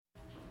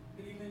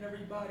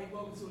everybody?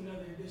 Welcome to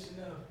another edition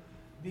of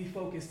Be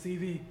Focused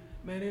TV.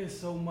 Man, there's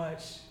so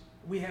much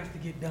we have to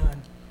get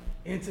done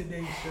in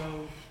today's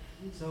show.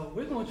 So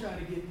we're going to try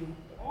to get through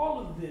all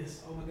of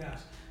this. Oh my gosh.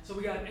 So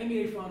we got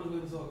NBA Finals we're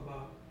going to talk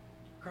about.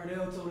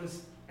 Cardell told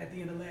us at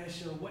the end of last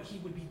show what he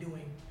would be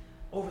doing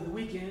over the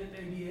weekend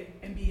at the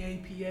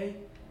NBPA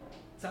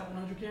Top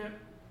 100 camp.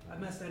 I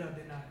messed that up,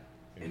 didn't I?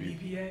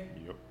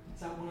 NBPA? Yep.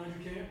 Top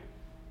 100 camp.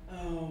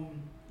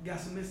 Got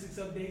some Mystics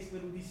updates,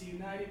 Little DC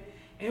United.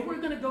 And we're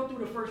going to go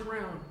through the first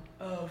round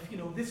of,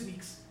 this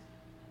week's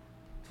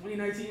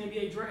 2019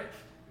 NBA draft.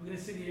 We're going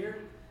to sit here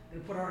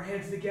and put our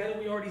heads together.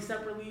 We already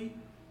separately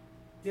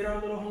did our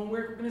little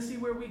homework. We're going to see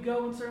where we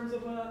go in terms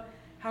of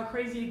how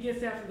crazy it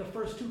gets after the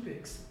first two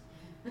picks.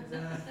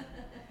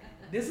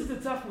 This is a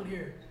tough one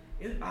here.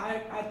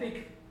 I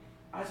think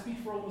I speak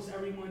for almost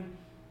everyone.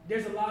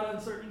 There's a lot of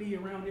uncertainty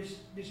around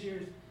this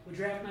year's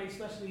draft night,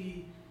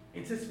 especially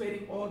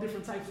anticipating all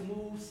different types of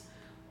moves.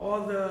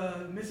 All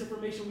the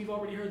misinformation we've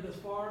already heard thus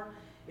far,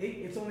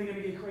 it's only going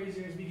to get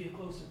crazier as we get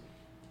closer.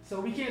 So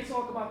we can't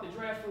talk about the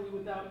draft really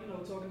without,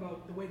 talking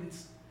about the way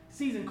this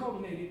season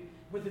culminated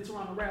with the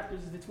Toronto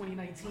Raptors as the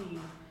 2019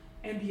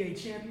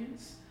 NBA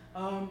champions.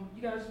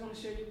 You guys want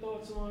to share your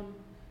thoughts on,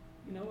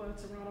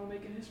 Toronto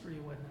making history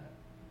or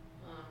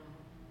whatnot?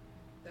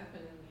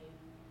 Definitely.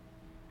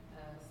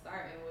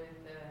 Starting with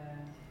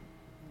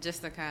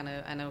just to kind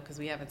of, I know because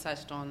we haven't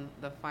touched on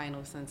the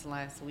finals since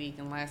last week,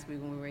 and last week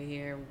when we were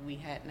here, we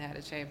hadn't had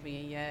a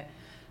champion yet.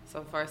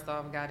 So first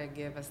off, got to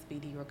give a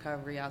speedy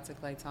recovery out to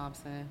Klay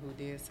Thompson, who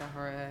did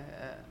suffer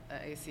a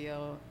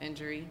ACL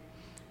injury.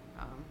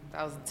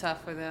 That was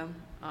tough for them.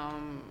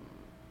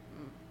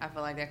 I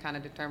feel like that kind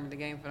of determined the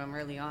game for them,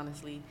 really,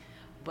 honestly.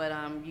 But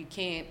you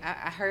can't.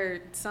 I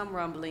heard some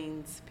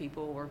rumblings.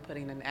 People were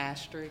putting an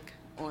asterisk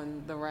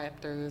on the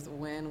Raptors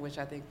win, which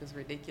I think is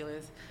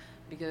ridiculous,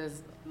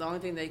 because the only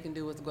thing they can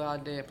do is go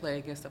out there and play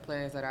against the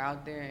players that are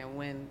out there and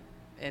win,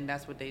 and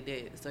that's what they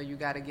did. So you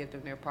got to give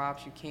them their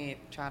props. You can't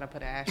try to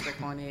put an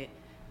asterisk on it.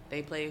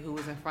 They played who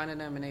was in front of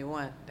them, and they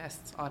won. That's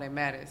all that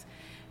matters.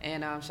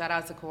 And shout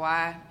out to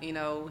Kawhi.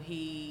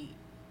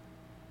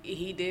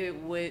 He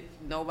did what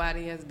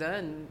nobody has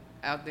done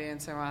out there in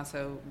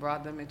Toronto,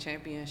 brought them a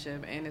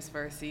championship in his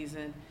first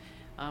season.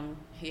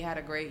 He had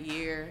a great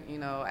year,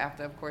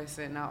 after, of course,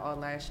 sitting out all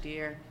last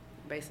year,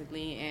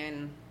 basically,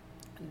 and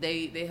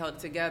they held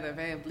together.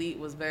 Van Vliet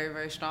was very,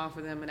 very strong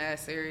for them in that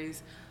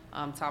series,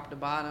 top to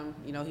bottom.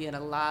 He had a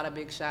lot of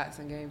big shots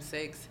in Game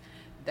 6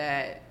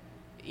 that,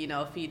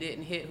 if he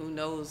didn't hit, who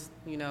knows,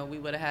 we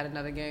would have had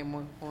another game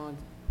on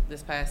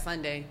this past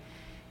Sunday.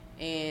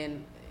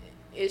 And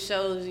it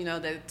shows,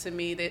 that to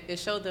me, that it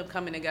showed them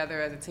coming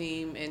together as a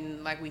team.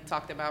 And like we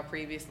talked about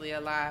previously a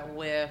lot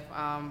with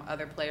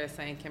other players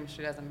saying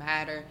chemistry doesn't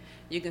matter,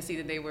 you can see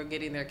that they were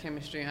getting their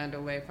chemistry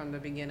underway from the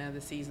beginning of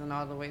the season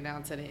all the way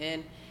down to the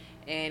end.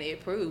 And it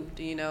proved,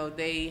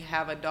 they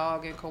have a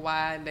dog in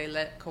Kawhi, and they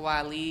let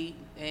Kawhi lead,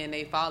 and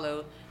they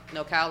followed.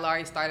 Kyle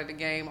Lowry started the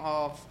game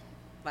off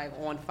like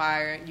on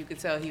fire. You could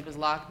tell he was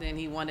locked in.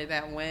 He wanted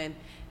that win,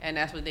 and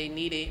that's what they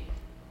needed.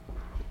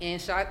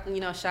 And shout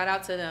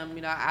out to them.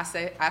 I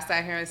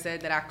sat here and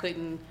said that I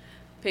couldn't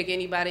pick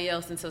anybody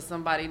else until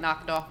somebody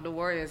knocked off the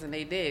Warriors, and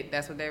they did.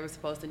 That's what they were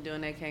supposed to do,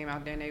 and they came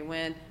out there and they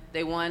win.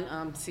 They won.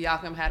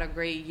 Siakam had a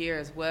great year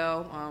as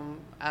well.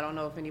 I don't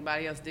know if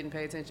anybody else didn't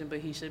pay attention, but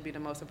he should be the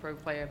most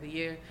improved player of the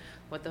year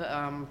with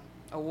the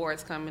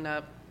awards coming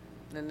up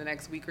in the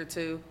next week or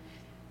two.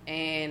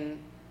 And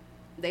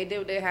they did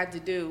what they had to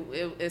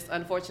do. It's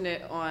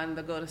unfortunate on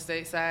the Golden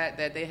State side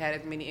that they had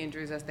as many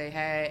injuries as they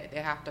had.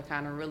 They have to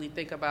kind of really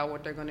think about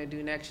what they're going to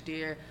do next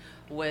year.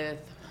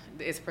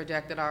 It's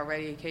projected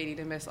already KD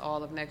to miss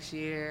all of next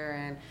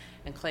year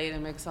and Klay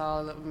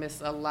to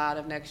miss a lot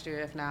of next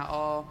year, if not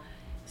all.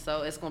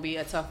 So it's going to be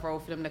a tough road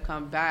for them to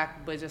come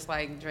back. But just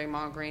like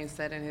Draymond Green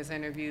said in his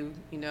interview,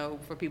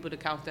 for people to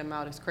count them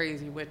out is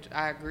crazy, which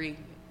I agree.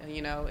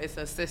 It's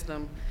a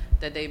system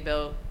that they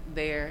built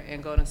there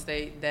in Golden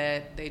State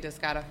that they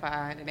just got to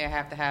find, and they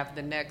have to have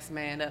the next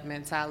man up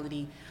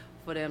mentality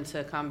for them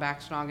to come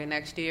back stronger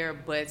next year.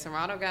 But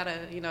Toronto got to,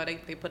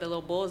 they put a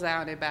little bullseye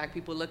on their back.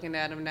 People looking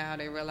at them now,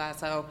 they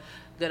realize how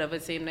good of a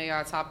team they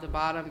are top to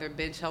bottom. Their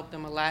bench helped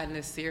them a lot in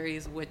this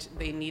series, which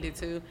they needed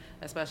to,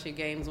 especially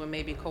games when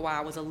maybe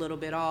Kawhi was a little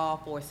bit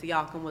off or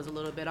Siakam was a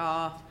little bit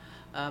off.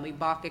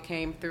 Ibaka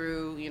came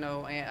through,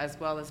 as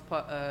well as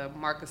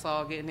Marc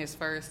Gasol getting his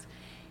first.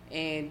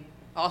 And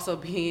also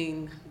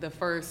being the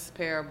first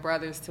pair of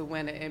brothers to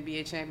win an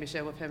NBA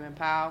championship with him and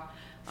Powell.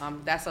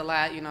 That's a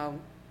lot,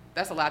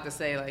 that's a lot to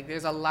say. Like,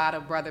 there's a lot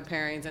of brother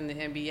pairings in the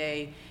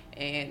NBA,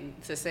 and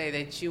to say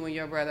that you and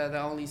your brother are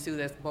the only two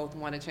that's both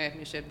won a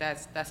championship,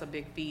 that's a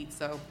big feat.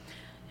 So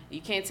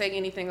you can't take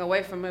anything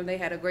away from them. They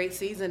had a great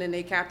season, and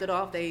they capped it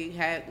off. They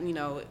had,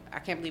 I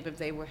can't believe if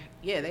they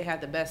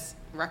had the best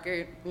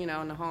record, in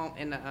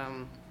the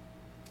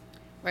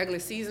regular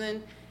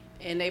season.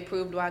 And they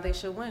proved why they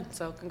should win.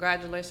 So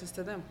congratulations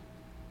to them.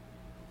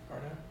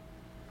 Cardell?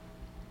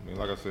 I mean,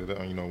 like I said,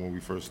 when we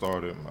first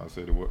started, I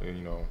said,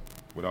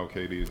 without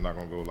KD, it's not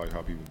going to go like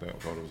how people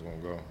thought it was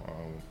going to go.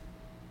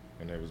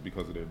 And that was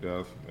because of their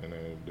depth and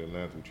their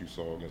length, which you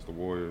saw against the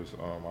Warriors.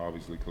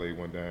 Obviously, Clay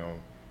went down.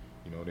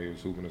 They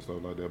was hooping and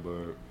stuff like that.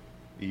 But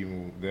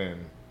even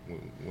then,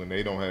 when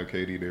they don't have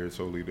KD, they're a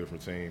totally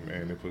different team,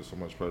 and they put so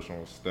much pressure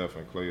on Steph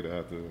and Clay to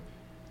have to,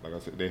 like I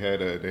said, they had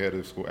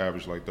to score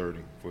average like 30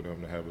 for them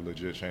to have a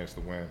legit chance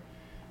to win.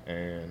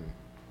 And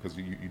because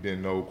you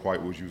didn't know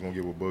quite what you was going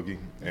to get with Boogie.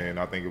 And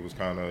I think it was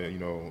kind of,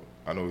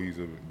 I know he's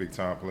a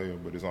big-time player,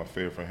 but it's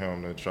unfair for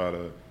him to try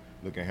to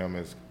look at him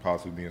as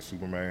possibly being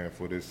Superman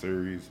for this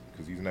series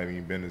because he's not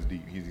even been as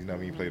deep. He's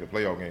not even played a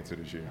playoff game to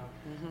this year.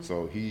 Mm-hmm.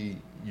 So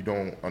you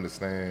don't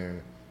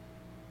understand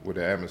what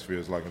the atmosphere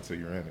is like until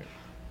you're in it.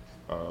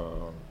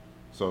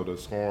 So the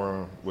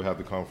scoring would have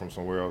to come from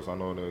somewhere else. I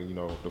know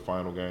the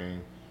final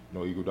game,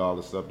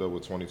 Iguodala stepped up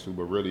with 22,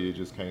 but really it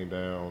just came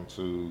down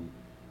to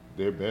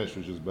their bench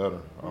was just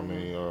better. Mm-hmm. I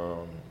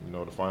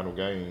mean, the final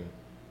game,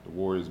 the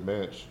Warriors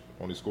bench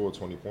only scored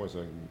 20 points,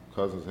 and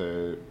Cousins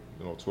had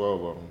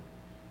 12 of them.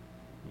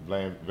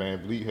 Van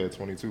Vliet had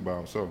 22 by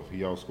himself. He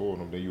outscored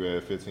them. Then you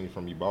had 15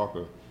 from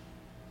Ibaka.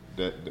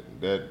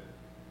 That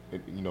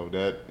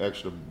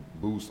extra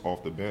boost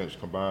off the bench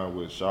combined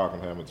with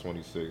Shotgun having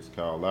 26,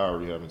 Kyle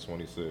Lowry having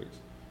 26.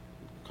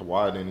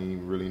 Kawhi didn't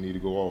even really need to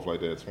go off like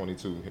that,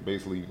 22.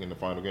 Basically, in the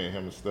final game,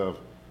 him and Steph,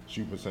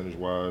 shoot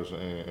percentage-wise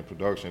and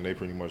production, they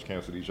pretty much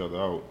canceled each other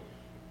out.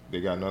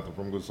 They got nothing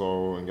from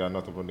Gasol and got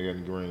nothing from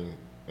Danny Green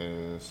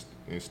and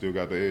still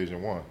got the edge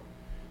and won.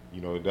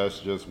 That's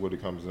just what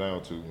it comes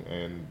down to.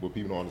 And what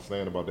people don't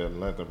understand about that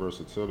length and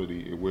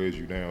versatility, it wears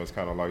you down. It's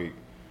kind of like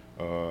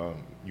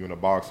you in a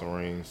boxing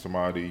ring,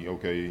 somebody,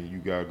 okay, you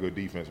got good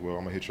defense. Well,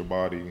 I'm going to hit your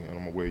body and I'm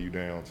going to wear you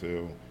down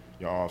till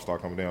your arms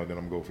start coming down. Then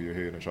I'm going to go for your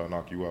head and try to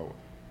knock you out.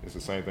 It's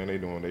the same thing they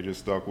doing. They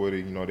just stuck with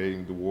it.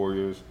 The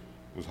Warriors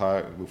was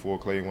hot before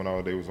Clay went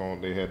out. They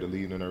had the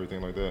lead and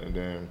everything like that. And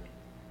then,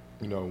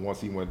 once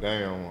he went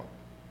down,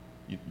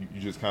 you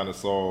just kind of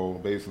saw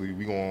basically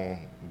we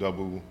going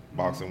double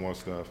boxing one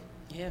stuff.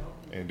 Yeah.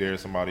 And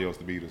there's somebody else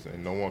to beat us,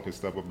 and no one could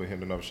step up and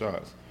hit enough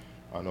shots.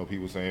 I know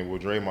people saying, well,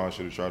 Draymond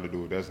should have tried to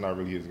do it. That's not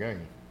really his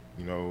game,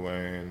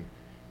 and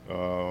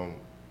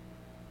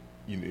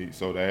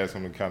so to ask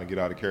him to kind of get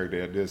out of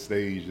character at this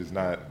stage is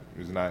not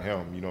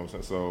him, what I'm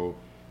saying? So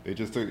it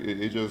just took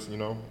it just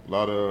a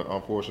lot of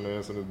unfortunate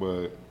incidents,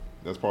 but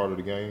that's part of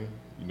the game.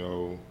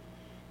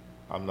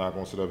 I'm not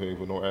gonna sit up here and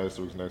put no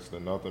asterisks next to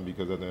nothing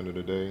because at the end of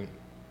the day,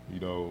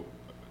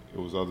 it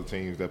was other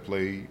teams that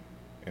played,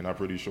 and I'm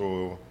pretty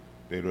sure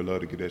they would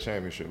love to get that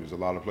championship. There's a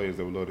lot of players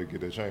that would love to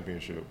get that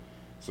championship.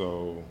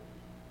 So,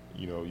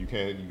 you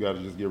got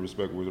to just give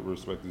respect where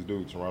respect is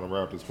due. Toronto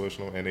Raptors pushed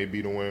them, and they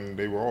beat them when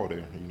they were all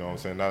there. You know what I'm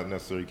saying? Not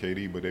necessarily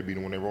KD, but they beat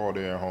them when they were all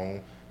there at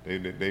home.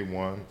 They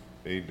won.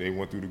 They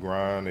went through the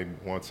grind. They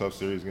won a tough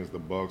series against the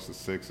Bucks, the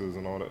Sixers,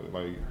 and all that.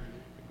 Like,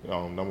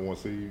 number one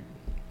seed,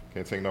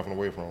 can't take nothing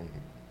away from them.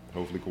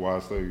 Hopefully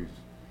Kawhi stays.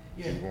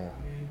 Yeah, I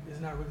mean, there's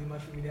not really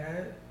much for me to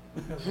add,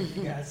 like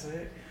you guys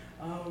said.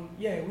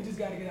 We just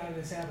got to get out of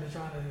this habit of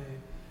trying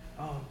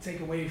to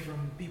take away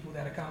from people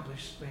that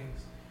accomplish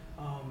things.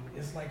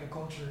 It's like a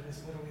culture.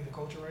 It's literally the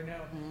culture right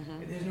now.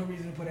 Mm-hmm. There's no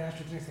reason to put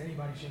asterisks next to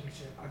anybody's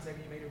championship. I'll tell you,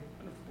 made a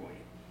wonderful point.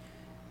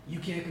 You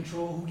can't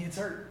control who gets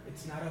hurt.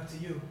 It's not up to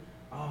you.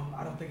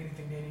 I don't think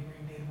anything Danny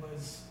Green did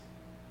was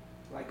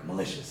like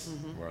malicious.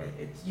 Mm-hmm. Right.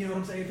 You know what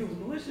I'm saying? If it was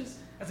malicious,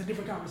 that's a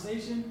different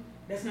conversation.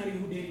 That's not even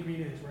who Danny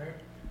Green is, right?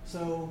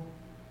 So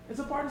it's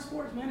a part of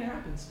sports, man. It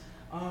happens.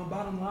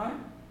 Bottom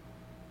line,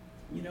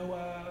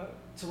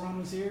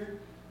 Toronto's here.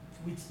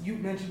 You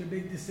mentioned the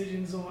big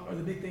decisions or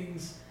the big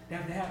things that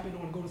have to happen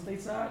on the Golden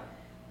State side.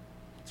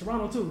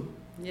 Toronto too.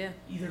 Yeah.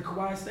 Either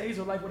Kawhi stays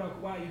or like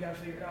without Kawhi, you got to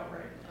figure it out,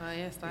 right? Oh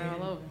yeah, start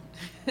all over.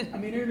 I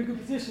mean, they're in a good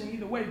position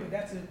either way, but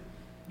that's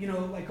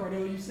like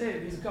Cardell, you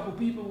said, there's a couple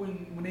people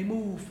when they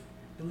move,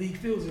 the league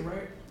feels it,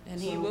 right?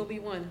 And he will be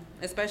one,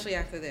 especially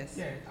after this.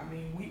 Yeah, I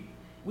mean,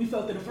 we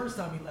felt it the first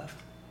time he left.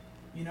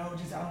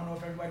 Just I don't know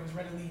if everybody was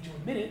ready to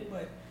admit it,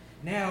 but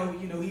now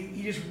he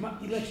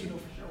lets you know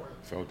for sure.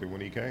 Felt it when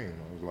he came.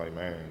 I was like,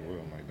 man,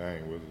 I'm like,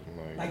 dang, was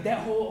it like that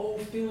whole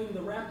old feeling of the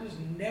Raptors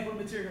never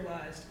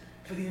materialized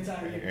for the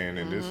entire year.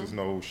 And this is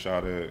no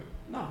shot at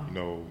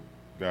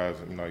guys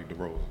like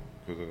DeRozan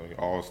because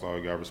All-Star,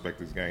 you got to respect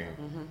his game,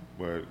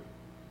 but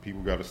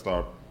people got to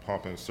start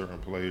pumping certain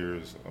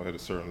players at a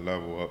certain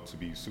level up to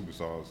be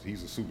superstars.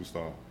 He's a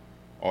superstar.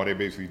 All they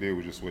basically did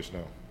was just switch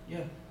now.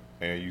 Yeah.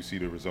 And you see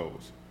the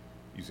results.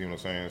 You see what I'm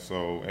saying?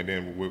 So, and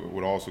then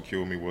what also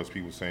killed me was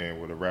people saying,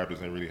 well, the Raptors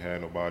didn't really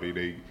have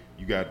nobody.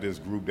 You got this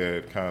group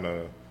that kind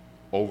of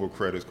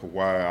over-credits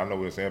Kawhi. I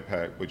know it's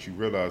impact, but you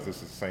realize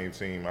this is the same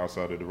team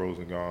outside of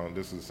DeRozan gone.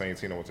 This is the same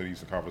team that went to the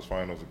Eastern Conference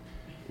Finals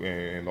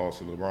and lost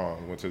to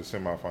LeBron. Went to the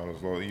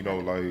semifinals.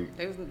 Like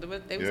they was like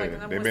the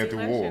number they've been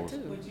through war.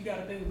 But you got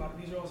to think about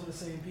it. These are also the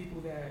same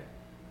people that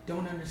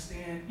don't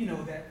understand.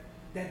 That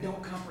that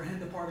don't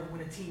comprehend the part of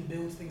when a team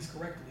builds things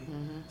correctly.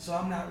 Mm-hmm. So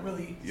I'm not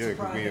really Yeah,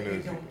 surprised we that in they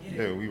this. don't get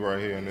Yeah, it. we right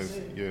here in this.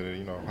 That's it. Yeah,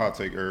 you know, hot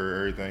take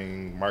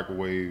everything,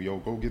 microwave. Yo,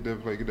 go get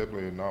that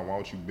player. Nah, why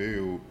don't you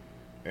build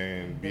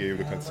and be able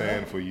to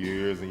contend for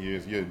years and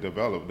years? Yeah,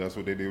 develop. That's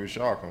what they did with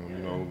Shotgun.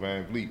 You know,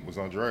 Van Vliet was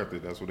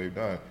undrafted. That's what they've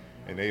done.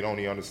 And they don't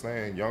even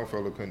understand. Young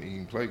fella couldn't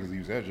even play because he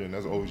was injured, and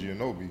that's OG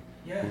Anunoby,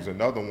 who's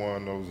another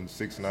one. Those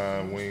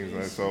 6'9" wings,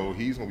 and so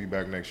he's gonna be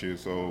back next year.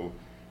 So,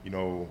 you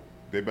know,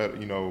 they better.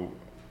 You know,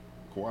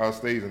 Kawhi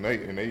stays and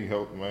they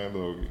help. Man,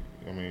 look,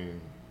 I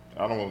mean,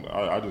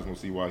 I just don't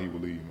see why he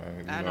would leave,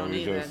 man. I don't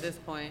either at this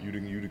point. You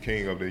the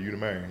king up there. You the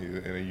man,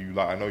 and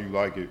I know you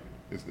like it.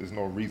 There's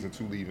no reason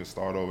to leave and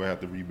start over,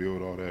 have to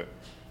rebuild all that.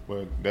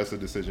 But that's a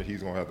decision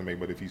he's gonna have to make.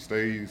 But if he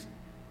stays,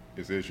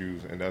 it's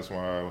issues, and that's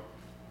why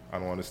I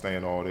don't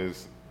understand all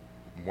this.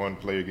 One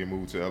player get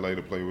moved to LA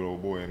to play with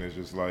old boy, and it's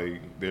just like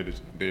they're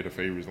the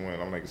favorites to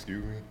win. I'm like,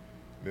 excuse me.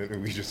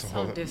 Then we just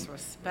so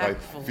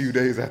disrespectful. Like a few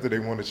days after they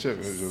won the chip,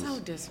 it's just so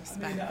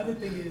disrespectful. I mean, the other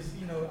thing is,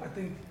 you know, I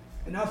think,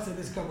 and I've said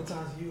this a couple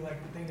times to you, like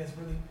the thing that's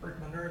really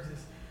irked my nerves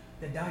is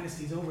the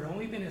dynasty's over. The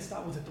only thing that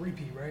stopped was a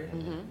 3P, right?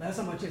 Mm-hmm. Last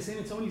time I checked, San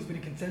Antonio's been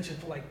in contention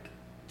for like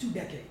 2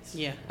 decades.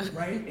 Yeah.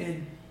 Right?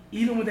 And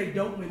even when they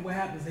don't win, what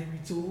happens? They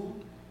retool,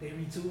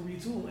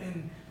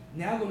 and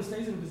now Golden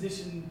State's in a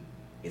position.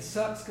 It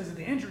sucks because of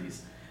the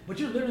injuries, but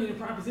you're literally in a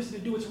prime position to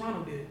do what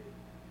Toronto did.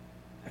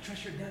 I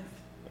trust your depth.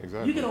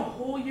 Exactly. You get a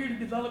whole year to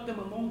develop them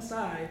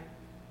alongside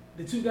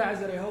the 2 guys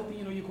that are healthy,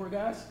 you know, your core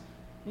guys,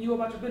 and you go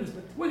about your business.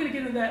 But we're going to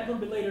get into that a little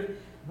bit later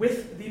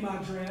with the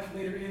mock draft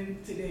later in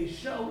today's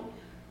show.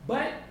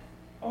 But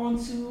on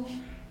to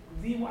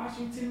the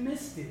Washington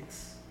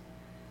Mystics.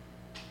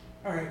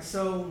 All right,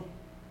 so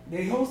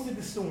they hosted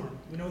the Storm.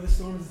 We know the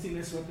Storm is the team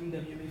that swept in the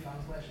WNBA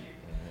Finals last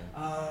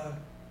year.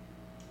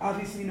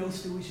 Obviously, no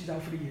Stewie, she's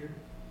out for the year.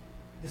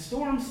 The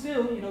Storm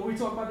still, you know, we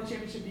talk about the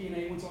championship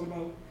DNA, we're talking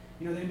about,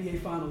 you know, the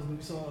NBA Finals, but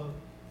we saw,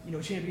 you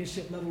know,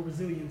 championship level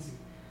resiliency.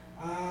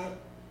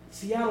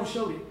 Seattle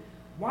showed it.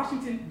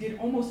 Washington did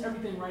almost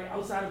everything right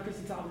outside of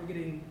Christy Tolliver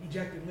getting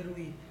ejected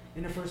literally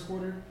in the first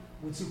quarter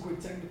with 2 quick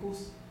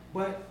technicals.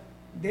 But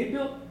they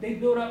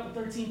built up a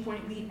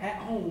 13-point lead at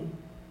home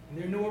in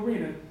their new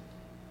arena.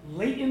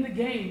 Late in the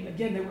game,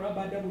 again, they were up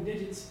by double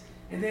digits,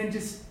 and then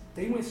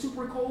they went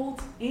super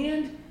cold,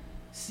 and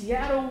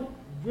Seattle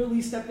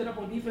really stepped it up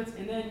on defense,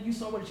 and then you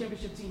saw what a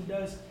championship team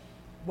does.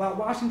 While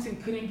Washington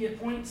couldn't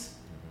get points,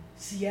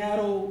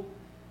 Seattle,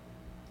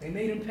 they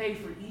made them pay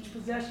for each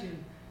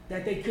possession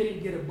that they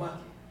couldn't get a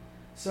bucket.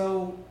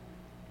 So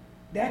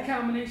that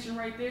combination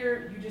right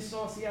there, you just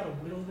saw Seattle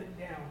whittle it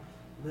down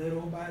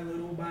little by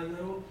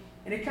little,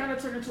 and it kind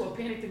of turned into a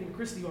panic thing with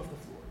Christie off the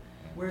floor,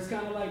 where it's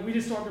kind of like, we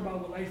just talked about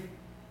what life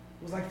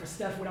was like for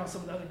Steph without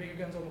some of the other bigger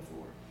guns on the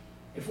floor.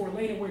 And for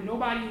Elena, where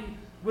nobody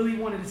really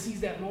wanted to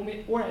seize that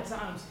moment, or at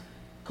times,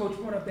 Coach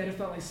brought up that it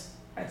felt like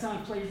at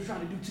times players were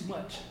trying to do too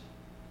much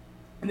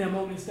in that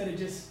moment instead of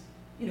just,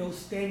 you know,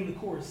 staying the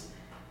course.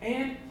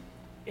 And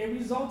it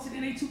resulted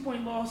in a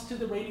 2-point loss to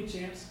the reigning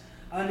champs.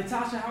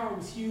 Natasha Howard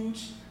was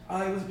huge.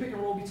 It was a pick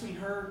and roll between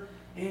her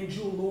and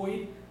Jewel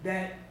Lloyd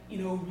that, you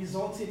know,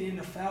 resulted in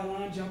a foul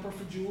line jumper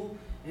for Jewel,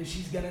 and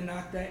she's going to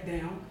knock that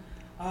down.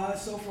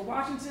 So for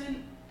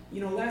Washington,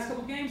 you know, last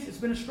couple games, it's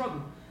been a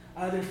struggle.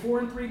 They're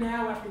 4-3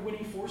 now after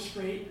winning 4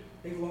 straight.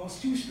 They've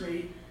lost 2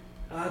 straight.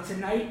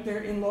 Tonight,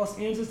 they're in Los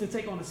Angeles to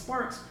take on the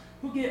Sparks,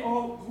 who get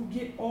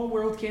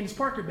all-world Candace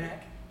Parker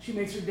back. She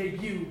makes her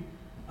debut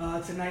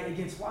tonight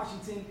against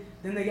Washington.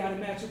 Then they got a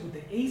matchup with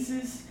the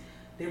Aces.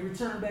 They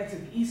return back to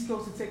the East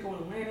Coast to take on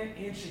Atlanta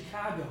and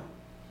Chicago.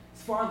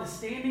 As far as the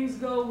standings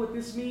go, what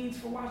this means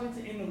for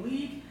Washington in the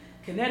league,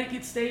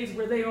 Connecticut stays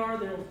where they are.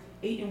 They're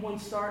 8-1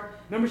 start.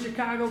 Remember,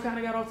 Chicago kind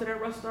of got off to that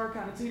rough start,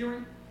 kind of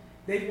teetering.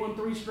 They've won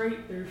 3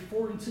 straight. They're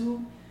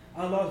 4-2.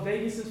 Las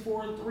Vegas is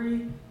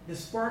 4-3. The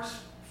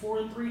Sparks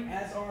 4-3,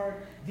 as are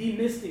the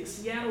Mystics.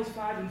 Seattle's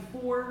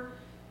 5-4.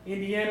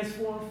 Indiana's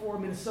 4-4.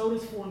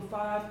 Minnesota's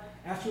 4-5.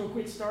 After a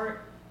quick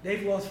start,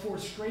 they've lost 4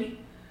 straight.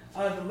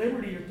 The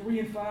Liberty are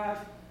 3-5.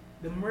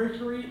 The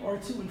Mercury are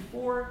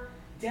 2-4.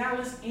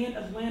 Dallas and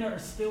Atlanta are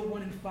still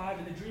 1-5,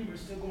 and the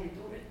Dreamers still going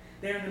through it.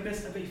 They're in the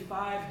midst of a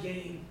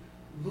 5-game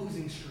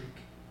losing streak.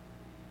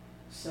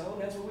 So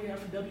that's what we have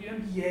for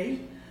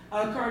WNBA.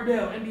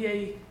 Cardell,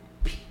 NBPA.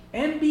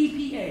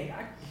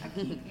 I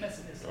keep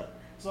messing this up.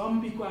 So I'm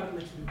going to be quiet and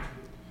let you do it.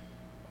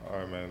 All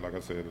right, man. Like I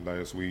said,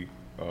 last week,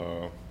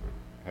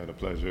 had the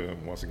pleasure,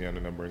 once again,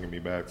 of them bringing me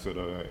back to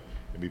the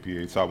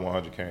NBPA Top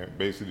 100 camp,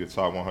 basically the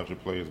top 100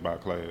 players by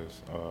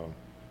class.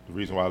 The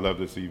reason why I love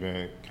this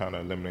event kind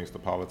of eliminates the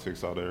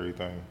politics out of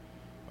everything.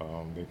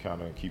 They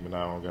kind of keep an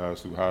eye on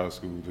guys through high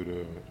school to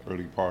the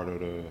early part of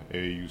the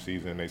AAU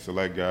season. They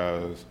select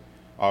guys,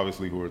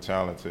 obviously, who are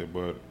talented,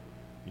 but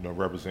you know,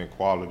 represent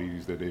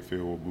qualities that they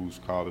feel will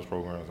boost college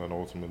programs and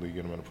ultimately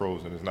get them in the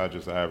pros. And it's not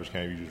just an average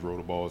camp, you just roll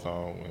the balls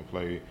down and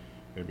play.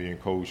 They're being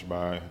coached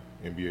by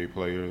NBA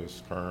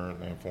players,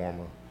 current and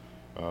former,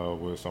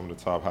 with some of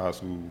the top high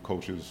school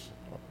coaches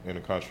in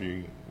the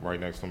country right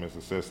next to them as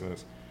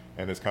assistants.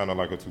 and it's kind of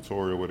like a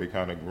tutorial where they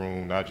kind of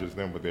groom not just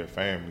them but their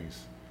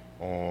families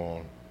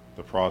on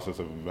the process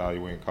of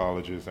evaluating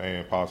colleges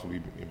and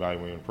possibly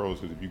evaluating pros.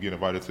 Because if you get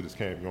invited to this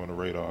camp, you're on the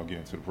radar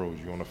getting to the pros.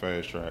 You're on the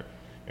fast track.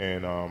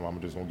 And I'm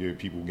just going to give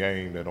people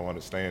game that don't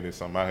understand it.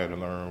 Something I had to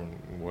learn,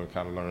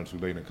 kind of learn too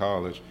late in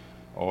college.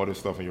 All this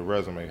stuff in your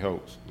resume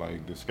helps.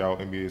 Like the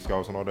NBA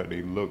scouts and all that,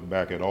 they look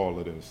back at all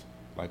of this.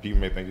 Like people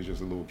may think it's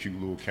just a little cute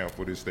little camp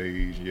for this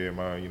stage. Yeah,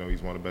 man,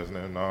 he's one of the best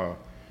now. Nah,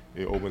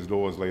 it opens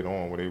doors later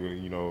on where they,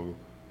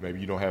 maybe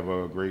you don't have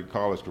a great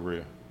college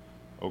career.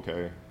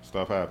 Okay,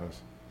 stuff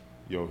happens.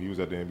 Yo, he was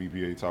at the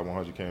NBPA top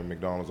 100 camp,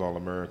 McDonald's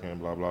All-American,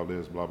 blah, blah,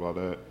 this, blah, blah,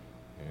 that.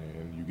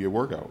 And you get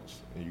workouts.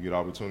 And you get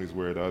opportunities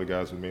where the other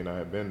guys who may not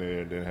have been there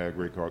and didn't have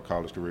great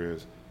college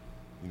careers,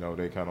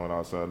 they kind of on the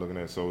outside looking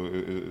at it. So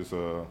it's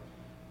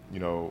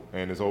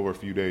and it's over a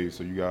few days,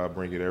 so you got to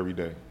bring it every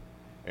day.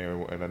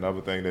 And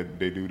another thing that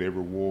they do, they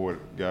reward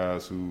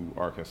guys who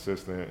are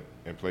consistent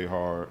and play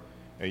hard.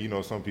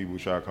 And, some people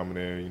try coming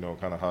in,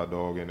 kind of hot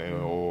dog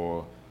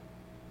or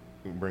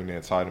bring the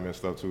entitlement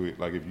stuff to it.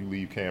 Like if you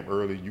leave camp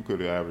early, you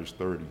could average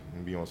 30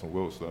 and be on some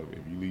Wilt stuff. If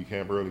you leave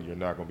camp early, you're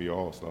not going to be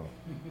all-star.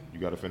 You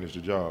got to finish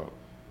the job.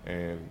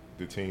 And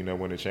the team that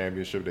win the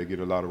championship, they get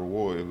a lot of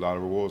rewards. A lot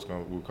of rewards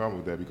will come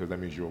with that because that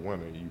means you're a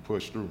winner. You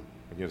push through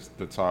against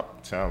the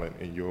top talent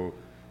in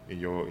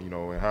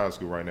high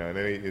school right now. And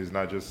it's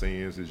not just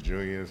seniors, it's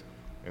juniors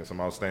and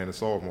some outstanding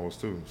sophomores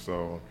too.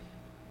 So,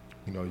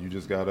 you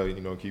just got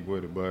to, keep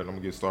with it. But I'm going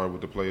to get started with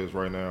the players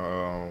right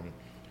now.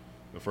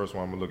 The first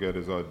one I'm going to look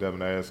at is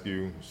Devin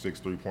Askew,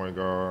 6'3" point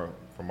guard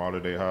from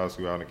Lauderdale High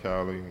School out in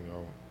Cali,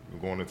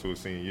 going into his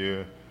senior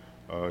year.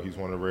 He's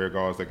one of the rare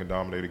guards that can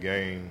dominate a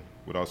game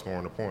without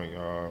scoring a point.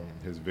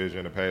 His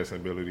vision and passing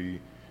ability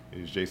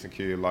is Jason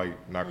Kidd-like,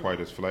 not quite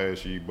as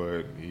flashy,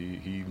 but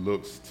he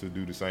looks to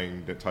do the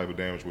same type of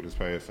damage with his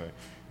passing,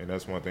 and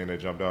that's one thing that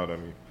jumped out at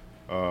me.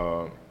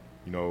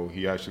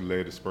 He actually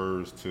led the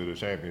Spurs to the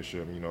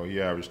championship. He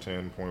averaged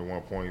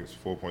 10.1 points,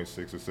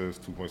 4.6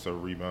 assists,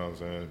 2.7 rebounds,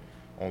 and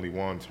only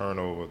one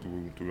turnover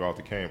throughout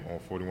the camp on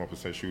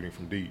 41% shooting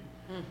from deep.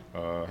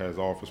 Has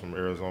offers from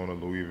Arizona,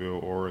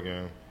 Louisville,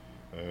 Oregon,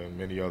 and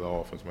many other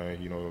offers, man.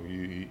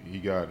 He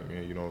got it,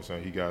 man. You know what I'm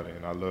saying? He got it.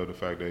 And I love the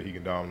fact that he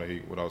can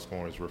dominate without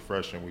scoring. It's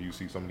refreshing when you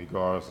see so many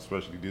guards,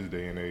 especially this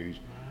day and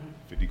age,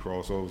 50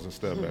 crossovers and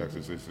step backs.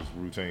 It's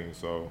routine.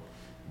 So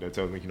that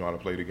tells me he know how to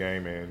play the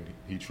game, and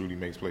he truly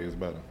makes players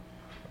better.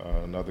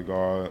 Another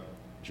guard,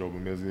 Joe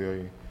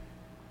Bamizier,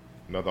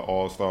 another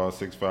all-star,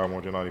 6'5",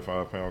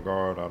 195-pound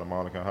guard out of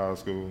Monaco High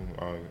School,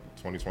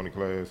 2020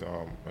 class,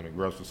 an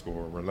aggressive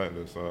scorer,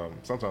 relentless,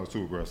 sometimes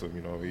too aggressive.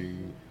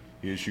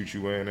 He'll shoot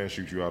you in and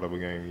shoot you out of a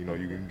game. He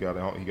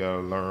gotta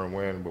learn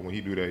when, but when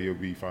he do that, he'll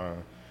be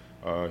fine.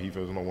 He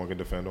feels no one can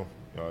defend him.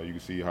 You can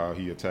see how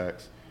he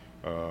attacks.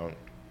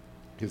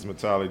 His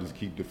mentality is to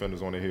keep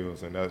defenders on their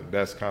heels, and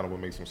that's kind of what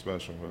makes him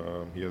special.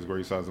 He has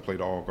great size to play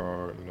the all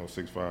guard,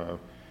 6'5",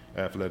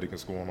 athletic, and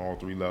score on all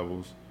three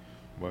levels.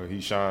 But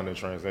he shined in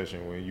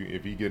transition.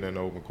 If he get in the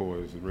open court,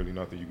 there's really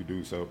nothing you can do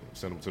except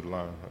send him to the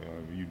line.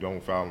 If you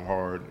don't foul him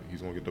hard,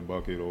 he's going to get the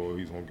bucket, or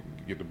he's going to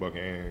get the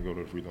bucket and go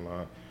to the free throw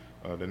line.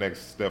 The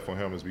next step for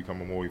him is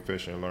becoming more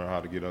efficient and learn how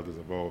to get others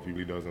involved. He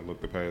really doesn't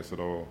look to pass at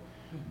all.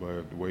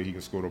 But the way he can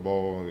score the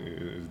ball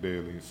is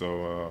deadly.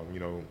 So,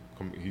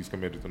 he's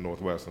committed to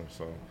Northwestern.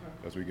 So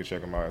that's where you can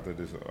check him out after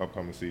this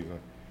upcoming season.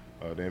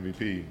 The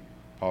MVP,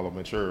 Paulo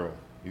Ventura,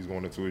 he's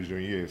going into his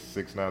junior year,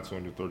 6'9",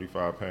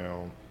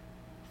 235-pound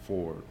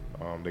forward.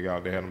 They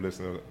had him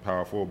listed as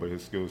power forward, but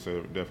his skill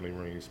set definitely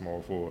rings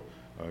small forward.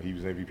 He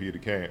was MVP of the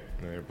camp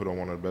and put on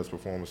one of the best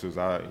performances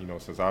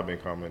since I've been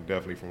coming.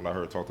 Definitely from what I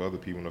heard talk to other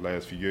people in the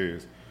last few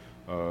years.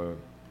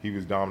 He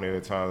was dominated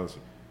at times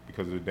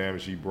because of the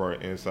damage he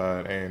brought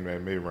inside and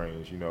at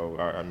mid-range. You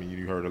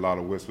heard a lot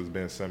of whispers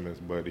Ben Simmons,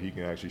 but he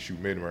can actually shoot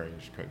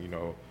mid-range.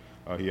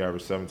 He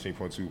averaged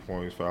 17.2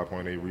 points,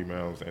 5.8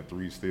 rebounds, and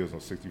 3 steals on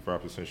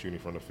 65% shooting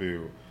from the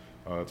field.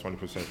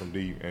 20% from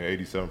deep and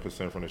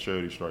 87% from the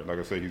charity stripe. Like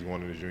I said, he's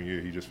going in his junior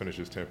year. He just finished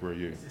his 10th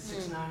year.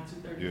 6'9",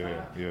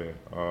 235.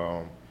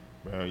 Yeah.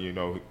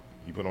 Man,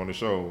 he put on the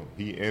show.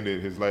 He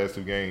ended his last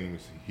 2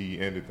 games. He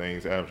ended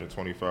things averaging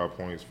 25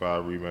 points,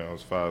 5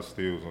 rebounds, 5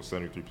 steals on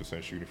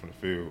 73% shooting from the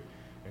field,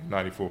 and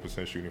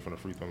 94% shooting from the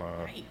free throw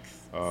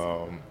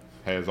line.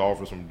 Has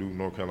offers from Duke,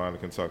 North Carolina,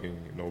 Kentucky,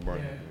 no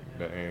brainer.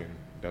 And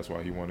that's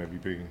why he won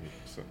MVP.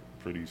 It's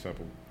pretty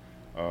simple.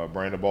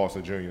 Brandon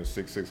Boston Jr.,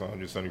 6'6",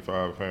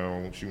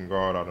 175-pound shooting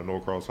guard out of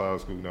Norcross High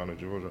School down in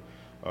Georgia.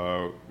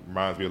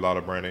 Reminds me a lot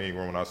of Brandon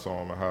Ingram when I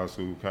saw him in high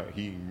school.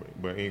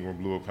 But Ingram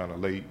blew up kind of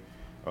late.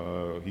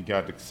 He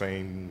got the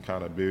same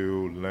kind of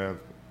build,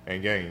 length,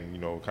 and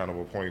game. Kind of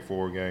a point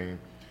forward game.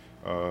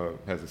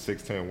 Has a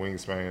 6'10"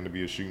 wingspan to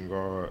be a shooting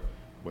guard.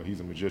 But he's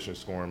a magician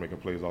scoring, making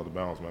plays off the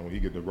bounce, man. When he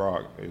get the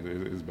rock,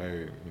 it's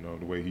bad.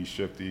 The way he's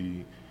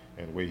shifty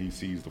and the way he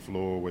sees the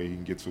floor, the way he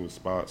can get to his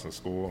spots and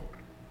score.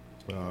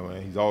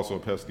 And he's also a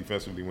pest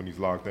defensively when he's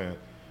locked in.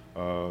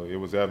 It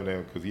was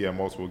evident because he had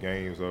multiple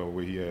games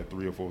where he had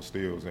 3 or 4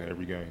 steals in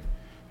every game.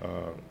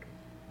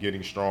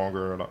 Getting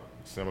stronger,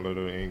 similar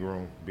to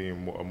Ingram,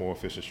 being a more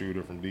efficient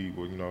shooter from deep.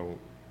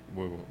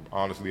 Will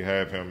honestly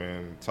have him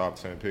in top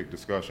 10 pick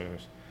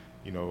discussions.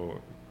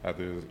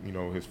 After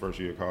his first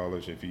year of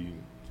college, if he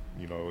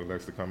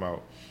elects to come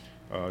out.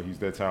 He's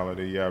that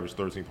talented. He averaged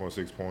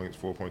 13.6 points,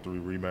 4.3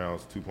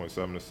 rebounds,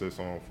 2.7 assists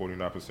on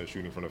 49%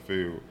 shooting from the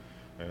field,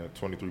 and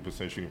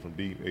 23% shooting from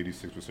deep,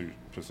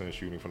 86%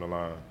 shooting from the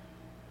line.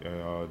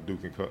 And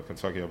Duke and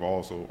Kentucky have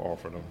also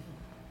offered him.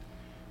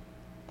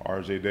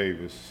 R.J.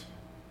 Davis,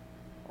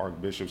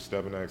 Archbishop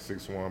Stepanek,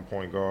 6'1",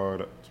 point guard,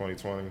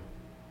 2020.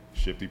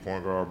 Shifty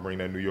point guard, bring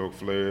that New York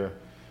flair.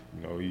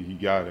 He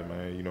got it,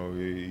 man.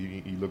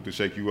 He looked to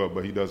shake you up,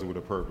 but he does it with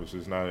a purpose.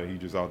 It's not that he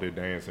just out there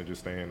dancing,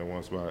 just staying in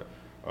one spot.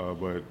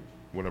 But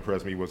what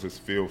impressed me was his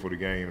feel for the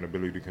game and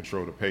ability to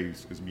control the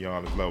pace. It's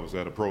beyond his levels.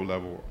 At a pro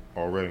level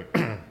already.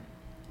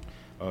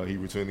 He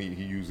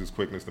used his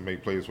quickness to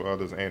make plays for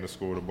others and to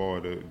score the ball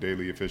at a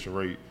daily efficient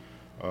rate.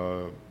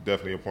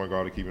 Definitely a point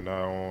guard to keep an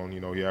eye on.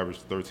 He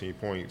averaged 13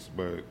 points,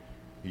 but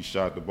he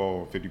shot the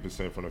ball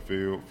 50% from the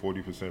field,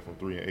 40% from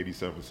three, and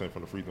 87%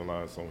 from the free throw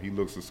line. So he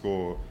looks to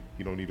score.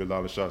 He don't need a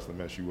lot of shots to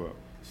mess you up.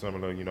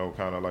 Similar,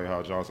 kind of like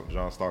how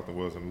John Stockton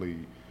was in the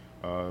league.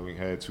 He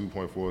had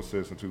 2.4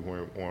 assists and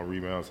 2.1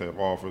 rebounds. Have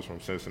offers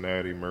from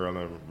Cincinnati,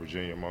 Maryland,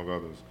 Virginia, among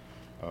others.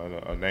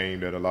 A name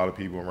that a lot of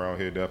people around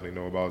here definitely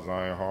know about,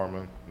 Zion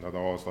Harmon, another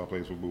All-Star,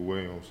 plays for Boo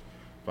Williams,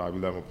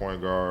 5'11"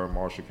 point guard,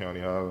 Marshall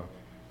County High,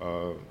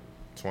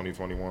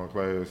 2021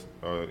 class.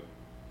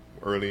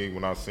 Early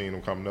when I seen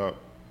him coming up,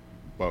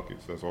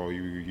 buckets. That's all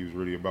he was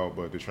really about.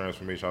 But the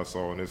transformation I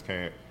saw in this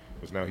camp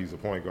was now he's a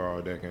point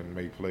guard that can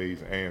make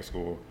plays and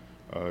score.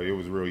 It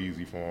was real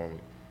easy for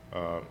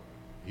him.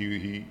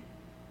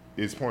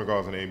 It's point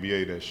guards in the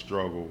NBA that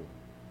struggle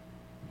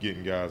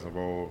getting guys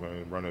involved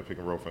and running pick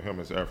and roll. For him,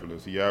 it's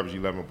effortless. He averaged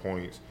 11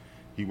 points.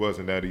 He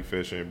wasn't that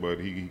efficient, but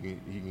he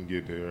can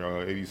get there.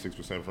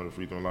 86% from the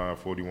free throw line,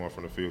 41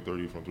 from the field,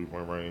 30 from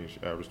three-point range,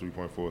 averaged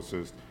 3.4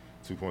 assists,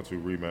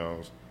 2.2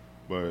 rebounds.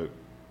 But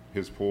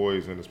his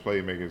poise and his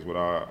playmaking is what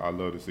I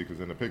love to see, because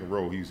in the pick and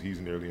roll,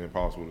 he's nearly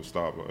impossible to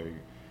stop.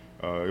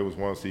 It was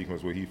one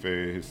sequence where he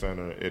fed his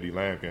center, Eddie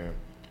Lampkin,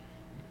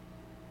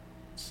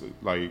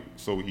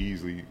 so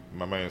easily.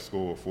 My man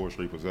scored 4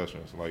 straight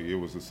possessions. It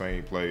was the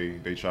same play.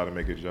 They tried to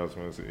make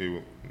adjustments.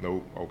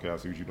 Nope. Okay, I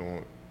see what you're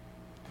doing.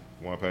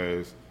 One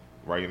pass,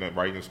 right in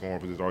the scoring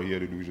position. All he had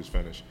to do was just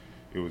finish.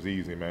 It was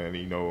easy, man.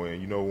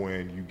 And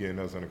when you getting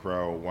us in the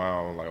crowd,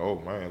 wow,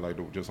 oh man,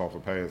 just off a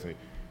pass, and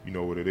you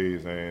know what it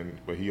is.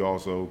 But he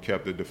also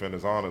kept the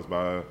defenders honest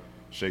by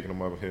shaking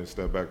them up and hitting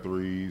step back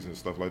threes and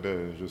stuff like that.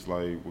 It's just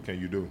what can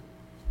you do?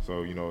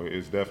 So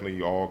it's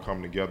definitely all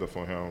come together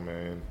for him,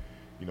 and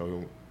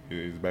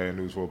it's bad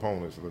news for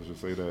opponents. Let's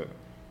just say that.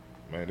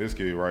 Man, this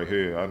kid right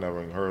here, I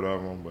never even heard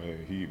of him, but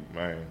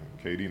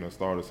KD done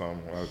started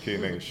something. A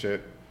kid named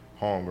Chet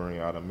Holmgren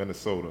out of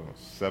Minnesota,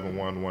 7'1",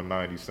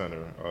 190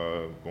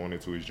 center, going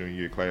into his junior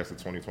year, class of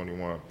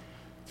 2021.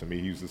 To me,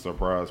 he was the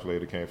surprise player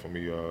that came for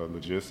me.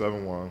 Legit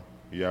 7'1".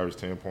 He averaged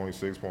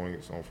 10.6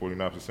 points on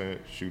 49%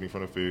 shooting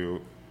from the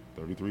field,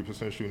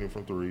 33% shooting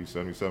from three,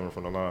 77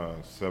 from the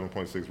line,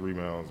 7.6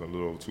 rebounds, and a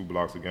little 2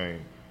 blocks a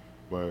game.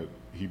 But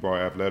he brought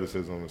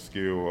athleticism and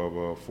skill of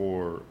a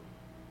forward,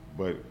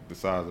 but the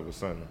size of a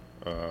center.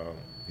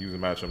 He was a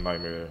matchup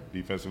nightmare.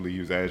 Defensively, he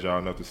was agile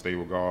enough to stay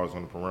with guards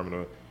on the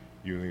perimeter,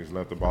 using his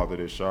length to bother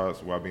their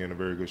shots while being a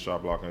very good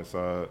shot blocker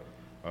inside.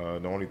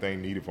 The only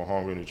thing needed for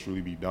Holmgren to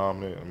truly be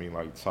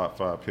dominant, top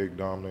 5 pick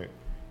dominant,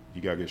 he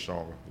got to get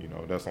stronger.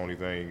 That's the only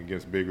thing.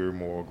 Against bigger,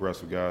 more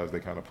aggressive guys, they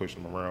kind of push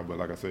him around. But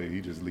like I said,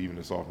 he just leaving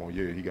the sophomore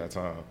year. He got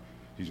time.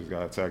 He just got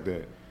to attack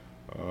that.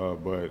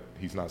 But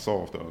he's not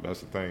soft, though.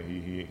 That's the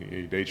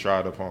thing. They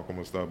tried to punk him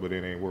and stuff, but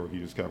it ain't work. He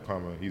just kept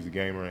coming. He's a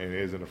gamer and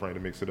isn't afraid to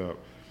mix it up.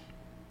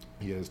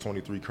 He has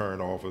 23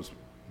 current offers.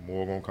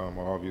 More going to come,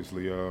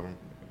 obviously.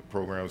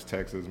 Programs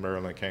Texas,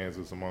 Maryland,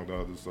 Kansas, among the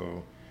others.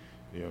 So,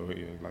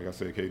 like I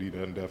said, KD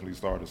definitely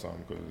started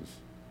something, because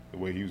the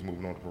way he was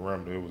moving on the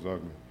perimeter, it was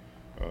ugly.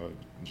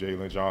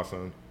 Jalen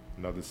Johnson,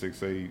 another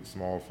 6'8",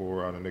 small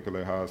forward out of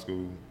Nicollet High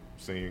School,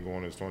 senior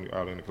going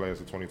out in the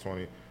class of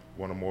 2020.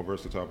 One of the more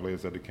versatile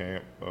players at the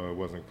camp.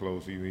 Wasn't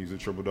close. He's a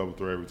triple-double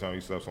threat every time he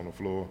steps on the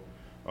floor.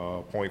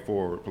 Point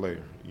forward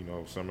player.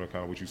 Similar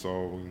kind of what you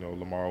saw,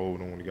 Lamar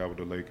Odom when he got with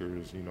the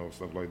Lakers,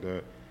 stuff like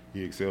that.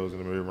 He excels in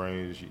the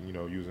mid-range,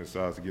 using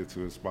size to get to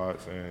his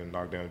spots and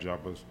knock down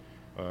jumpers.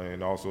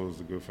 And also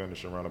is a good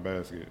finisher around the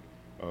basket.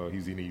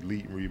 He's an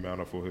elite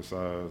rebounder for his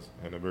size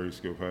and a very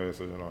skilled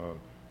passer. And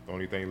the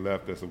only thing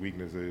left that's a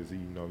weakness is he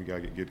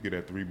got to get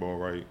that 3-ball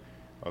right.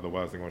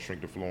 Otherwise, they're going to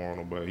shrink the floor on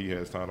him. But he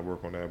has time to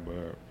work on that.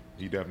 But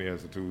he definitely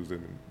has the tools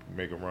to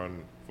make a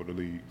run for the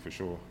league for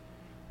sure.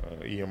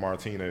 Ian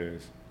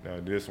Martinez. Now,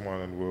 this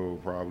one will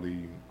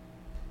probably,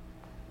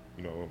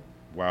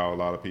 wow a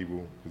lot of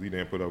people, because he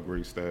didn't put up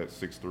great stats.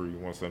 6'3",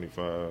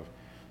 175.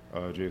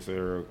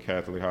 JSR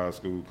Catholic High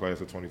School, class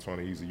of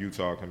 2020. He's a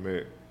Utah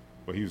commit,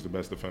 but he was the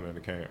best defender in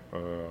the camp.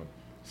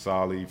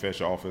 Solid,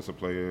 efficient offensive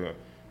player.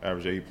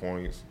 averaged 8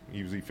 points.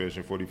 He was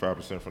efficient,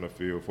 45% from the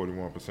field,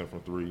 41% from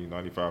three,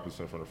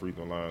 95% from the free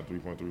throw line,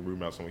 3.3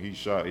 rebounds. So when he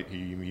shot,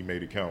 he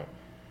made it count.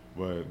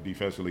 But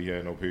defensively, he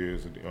had no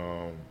peers.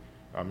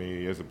 I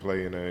mean, there's a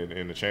play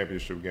in the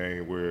championship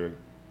game where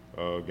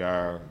a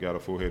guy got a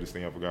full-headed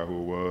steam, I forgot who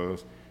it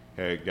was,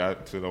 had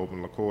got to the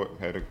open court,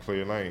 had a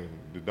clear lane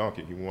to dunk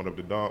it. He went up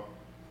to dunk.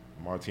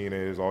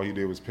 Martinez, all he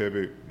did was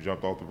pivot,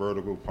 jumped off the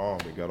vertical,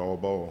 palmed it, got all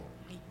ball,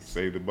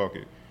 saved the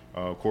bucket.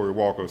 Corey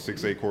Walker,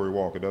 6'8" Corey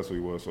Walker, that's who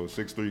he was. So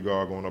 6'3"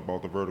 guard going up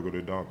off the vertical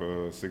to dunk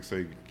a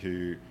 6'8"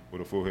 kid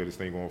with a full-headed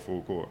steam going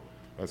full court.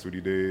 That's what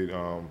he did.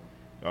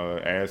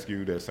 Ask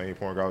you, that same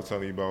point guard I was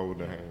telling you about with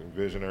the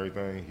vision and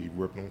everything, he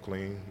ripped them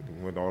clean,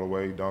 went all the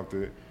way, dunked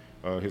it.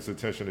 His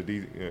attention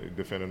to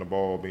defending the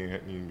ball, being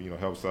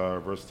help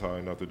side, versatile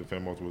enough to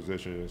defend multiple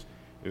positions,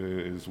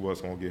 is what's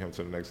going to get him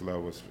to the next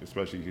level,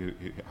 especially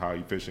how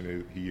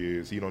efficient he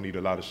is. He don't need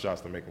a lot of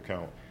shots to make him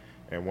count.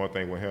 And one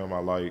thing with him, I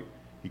like,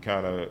 he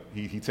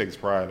takes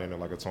pride in it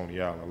like a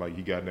Tony Allen. Like,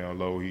 he got down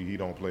low, he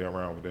don't play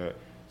around with that.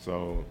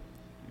 So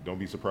don't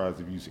be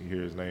surprised if you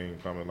hear his name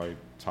coming like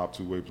top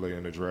two-way player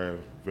in the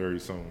draft very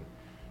soon.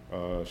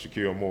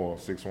 Shaquille Moore,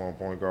 6'1"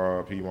 point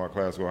guard, Piedmont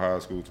Classical High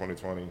School,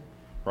 2020.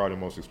 Probably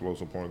the most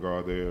explosive point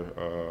guard there.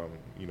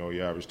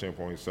 He averaged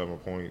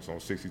 10.7 points on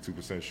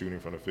 62% shooting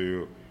from the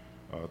field,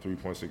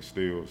 3.6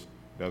 steals.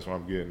 That's what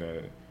I'm getting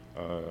at.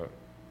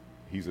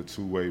 He's a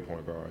two-way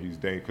point guard. He's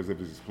dangerous because of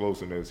his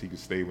explosiveness, he can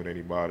stay with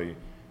anybody.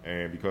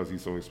 And because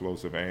he's so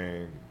explosive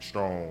and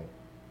strong,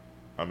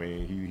 I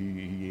mean,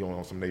 he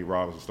on some Nate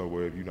Robinson stuff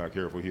where if you're not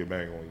careful, he'll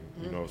bang on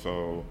you.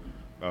 So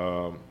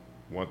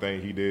one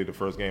thing he did the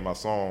first game I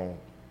saw him,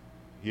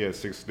 he had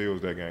 6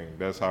 steals that game.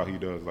 That's how he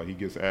does. Like, he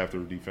gets after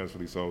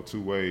defensively. So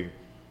two-way,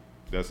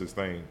 that's his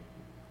thing.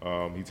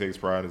 He takes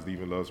pride in his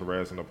defense, loves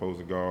harassing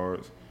opposing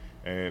guards,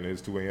 and his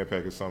two-way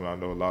impact is something I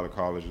know a lot of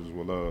colleges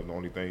will love. The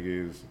only thing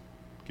is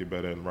get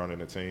better at running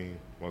the team.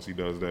 Once he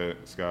does that,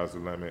 sky's the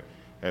limit.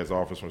 Has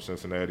offers from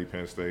Cincinnati,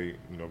 Penn State,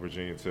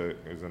 Virginia Tech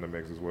is in the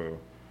mix as well.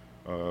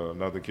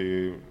 Another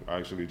kid,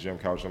 actually Jim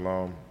Couch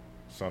alum,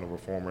 son of a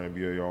former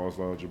NBA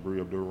All-Star, Jabri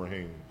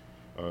Abdul-Rahim,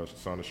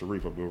 son of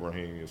Sharif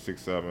Abdul-Rahim. He's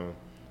 6'7",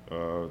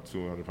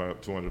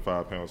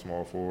 205-pound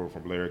small forward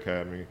from Blair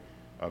Academy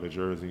out of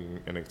Jersey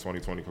in the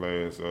 2020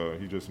 class.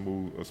 He's just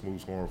a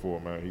smooth scoring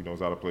forward, man. He knows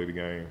how to play the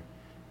game.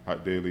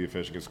 Deadly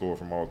efficient, can score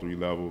from all 3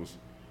 levels.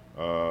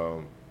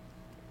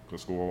 Could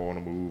score on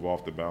the move,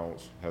 off the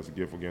bounce, has a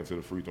gift for getting to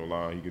the free throw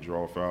line. He could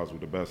draw fouls with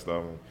the best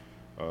of them.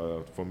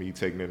 For me,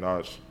 taking it a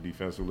notch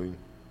defensively,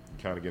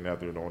 kind of getting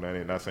after it on that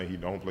end. Not saying he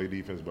don't play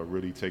defense, but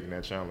really taking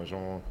that challenge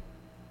on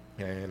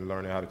and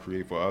learning how to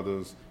create for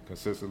others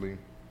consistently.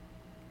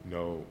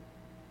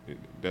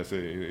 That's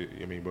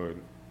it. But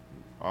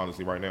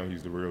honestly, right now,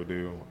 he's the real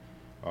deal.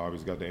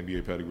 He's got the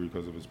NBA pedigree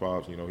because of his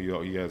pops.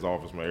 He has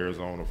offers from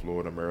Arizona,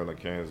 Florida, Maryland,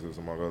 Kansas,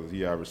 among others.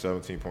 He averaged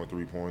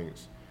 17.3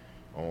 points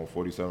on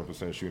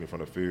 47% shooting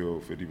from the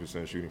field,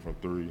 50% shooting from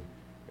 3,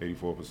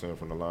 84%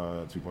 from the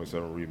line,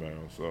 2.7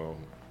 rebounds. So,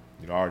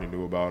 I already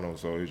knew about him,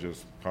 so it's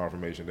just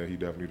confirmation that he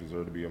definitely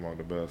deserved to be among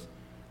the best.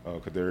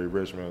 Kadari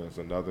Richmond is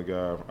another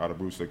guy out of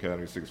Brewster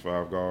Academy,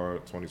 6'5"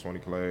 guard, 2020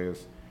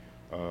 class.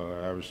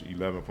 Averaged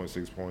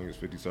 11.6 points,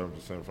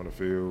 57% from the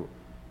field,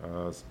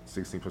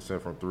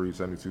 16% from 3,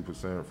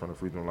 72% from the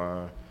free throw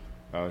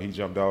line. He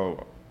jumped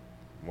out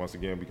once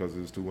again because of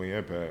his two-way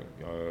impact.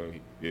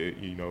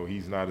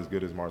 He's not as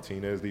good as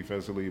Martinez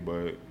defensively,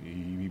 but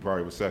he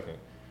probably was second.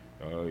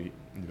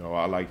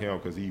 I like him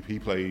because he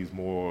plays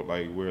more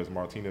like, whereas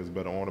Martinez is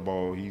better on the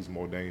ball, he's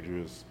more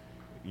dangerous,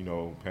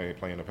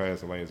 playing the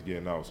passing lanes,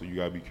 getting out. So you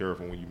got to be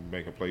careful when you're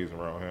making plays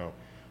around him.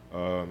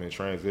 In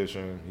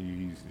transition,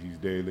 he's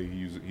deadly.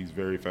 He's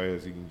very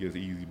fast. He can get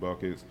easy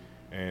buckets,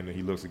 and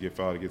he looks to get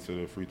fouled to get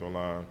to the free throw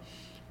line.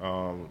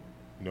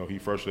 He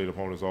frustrated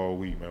opponents all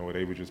week, man, where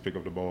they would just pick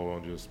up the ball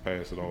and just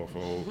pass it off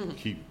or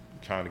keep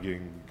kind of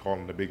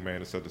calling the big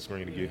man to set the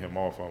screen to get him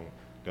off on him.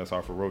 That's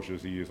how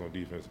ferocious he is on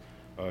defense.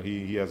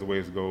 He has a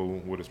ways to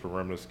go with his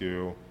perimeter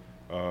skill,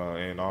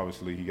 and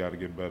obviously he got to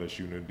get better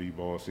shooting the deep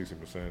ball.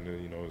 60%,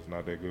 it's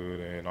not that good,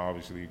 and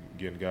obviously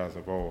getting guys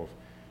involved.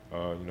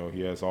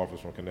 He has offers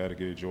from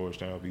Connecticut,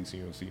 Georgetown,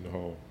 VCU, Seton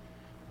Hall.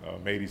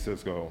 Mady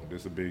Cisco,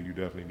 this is a big you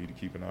definitely need to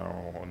keep an eye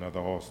on. Another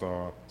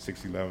All-Star,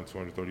 6'11",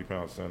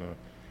 230-pound center.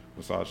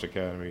 Versace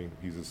Academy,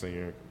 he's a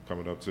senior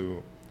coming up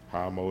too.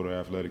 High motor,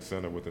 athletic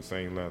center with the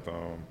same length.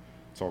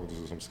 Talking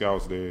to some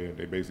scouts there,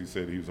 they basically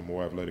said he was a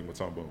more athletic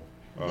Mutombo.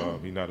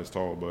 He's not as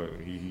tall, but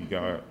he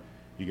got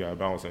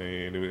bouncing,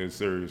 and it's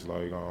serious.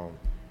 Like,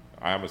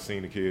 I haven't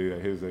seen a kid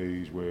at his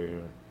age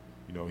where,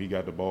 he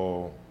got the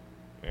ball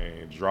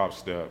and drop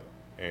step,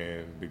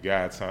 and the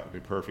guy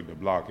timed perfect to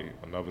block it.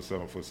 Another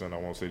 7-foot center, I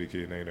won't say the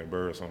kid name to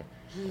embarrass him.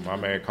 My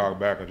man cocked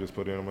back and just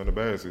put him in the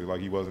basket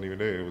like he wasn't even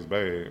there. It was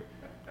bad.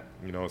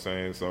 You know what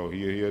I'm saying? So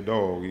he a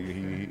dog.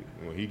 When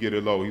he get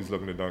it low, he's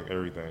looking to dunk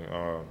everything.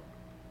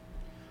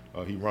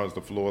 He runs the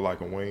floor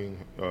like a wing,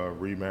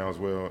 rebounds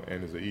well,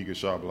 and is an eager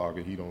shot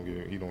blocker. He don't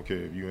care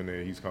if you in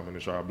there. He's coming to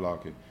try to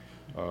block it.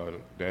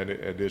 That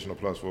additional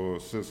plus for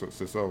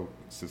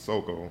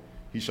Sissoko,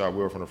 he shot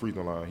well from the free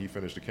throw line. He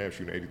finished the camp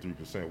shooting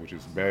 83%, which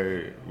is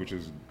bad,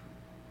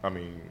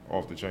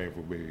 off the chain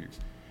for bigs.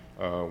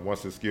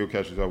 Once his skill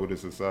catches up with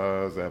his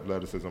size,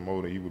 athleticism,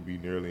 motor, he would be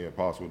nearly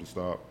impossible to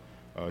stop.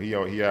 He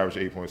averaged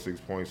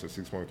 8.6 points and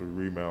 6.3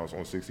 rebounds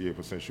on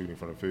 68% shooting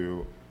from the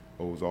field.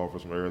 Holds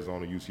offers from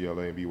Arizona,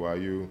 UCLA, and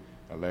BYU.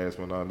 And last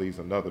but not least,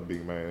 another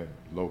big man,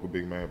 local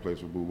big man, plays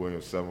for Boo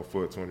Williams, 7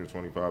 foot,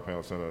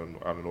 225-pound center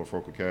out of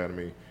Norfolk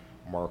Academy.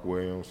 Mark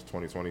Williams,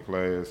 2020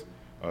 class.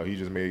 He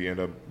may end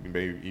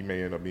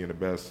up being the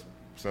best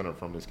center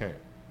from this camp.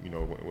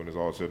 When it's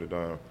all said and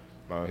done.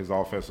 His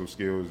offensive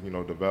skills,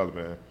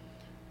 developing.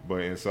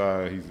 But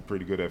inside, he's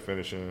pretty good at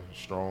finishing,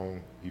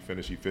 strong. He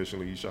finished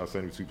efficiently. He shot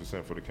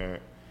 72% for the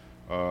camp.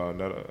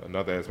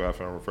 Another aspect I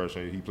found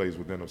refreshing, he plays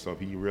within himself.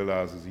 He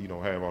realizes he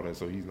don't have all that,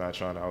 so he's not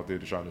trying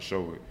to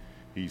show it.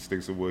 He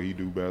sticks to what he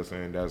do best,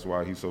 and that's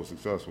why he's so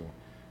successful.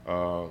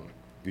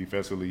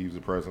 Defensively, he's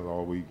a presence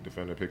all week,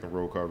 defending pick and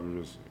roll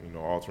coverages,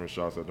 altering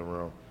shots at the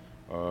rim.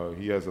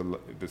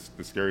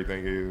 The scary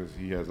thing is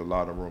he has a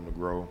lot of room to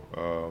grow.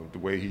 The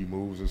way he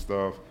moves and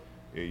stuff,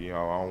 I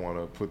don't want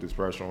to put this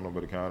pressure on him,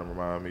 but it kind of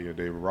reminds me of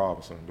David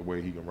Robinson, the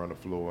way he can run the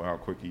floor, how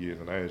quick he is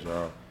and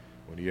agile.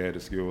 When he had the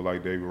skill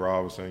like David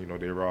Robinson,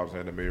 David Robinson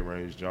had the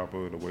mid-range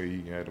jumper, the way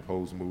he had the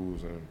post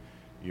moves, and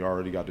he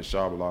already got the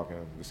shot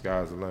blocking. The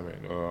sky's the limit.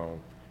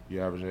 He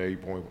averaging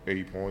 8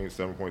 points,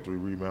 7.3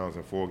 rebounds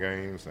in 4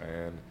 games,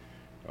 and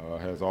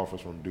has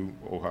offers from Duke,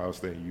 Ohio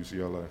State, and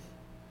UCLA.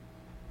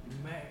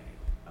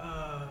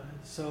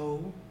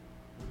 So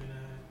we're going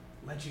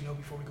to let you know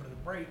before we go to the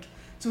break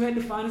to head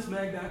to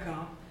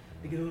finestmag.com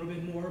to get a little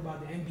bit more about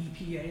the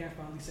NBPA. I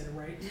finally said it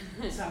right.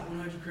 Top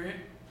 100 credit.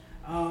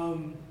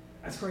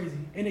 That's crazy.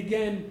 And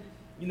again,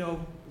 as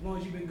long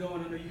as you've been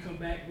going, I know you come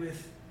back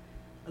with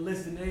a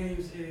list of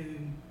names,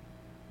 and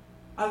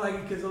I like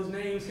it because those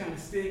names kind of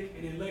stick,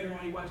 and then later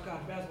on you watch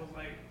college basketball, it's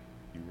like...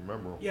 You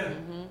remember them. Yeah.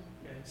 Mm-hmm.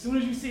 Yeah. As soon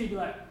as you see it,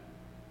 you're like,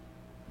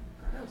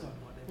 Cardell talking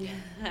about that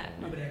guy.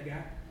 Remember that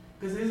guy.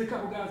 Because there's a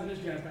couple guys in this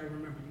draft I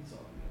remember you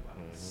talking about.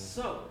 Mm-hmm.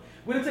 So,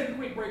 we're going to take a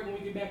quick break. When we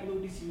get back, a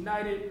little DC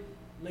United,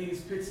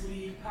 latest Pitts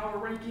League power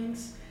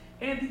rankings,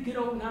 and the good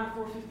old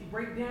 9-4-50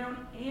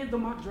 breakdown, and the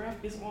mock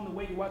draft is on the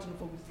way. You're watching the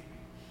Focus TV.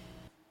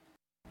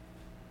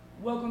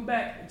 Welcome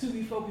back to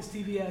the Focus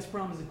TV. As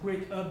promised, a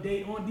quick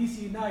update on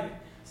DC United.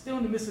 Still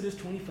in the midst of this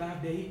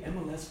 25-day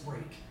MLS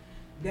break.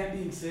 That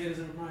being said, as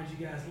I remind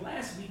you guys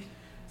last week,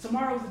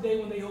 tomorrow is the day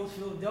when they host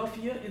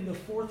Philadelphia in the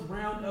 4th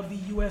round of the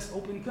U.S.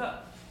 Open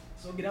Cup.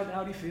 So get out to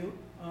Audi Field.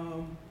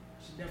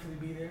 Should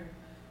definitely be there.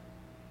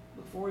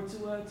 Look forward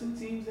to 2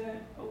 teams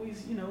that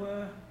always,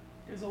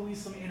 there's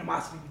always some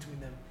animosity between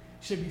them.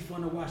 Should be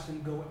fun to watch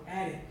them go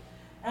at it.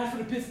 As for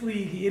the Pitts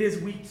League, it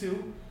is week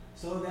 2.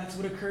 So that's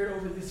what occurred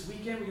over this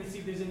weekend. We're going to see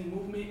if there's any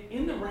movement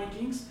in the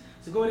rankings.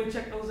 So go ahead and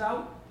check those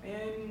out.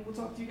 And we'll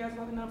talk to you guys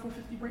about the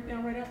 9-4-50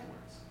 breakdown right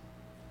afterwards.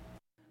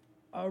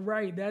 All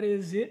right, that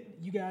is it.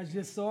 You guys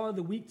just saw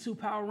the week 2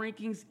 power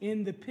rankings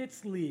in the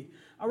Pitts League.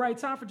 All right,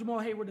 time for Jamal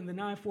Hayward in the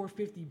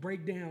 9-4-50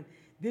 breakdown.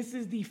 This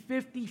is the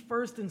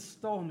 51st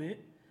installment.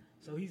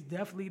 So he's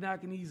definitely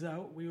knocking these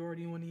out. We're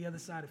already on the other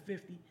side of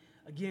 50.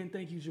 Again,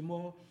 thank you,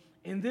 Jamal.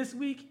 And this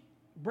week,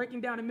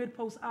 breaking down a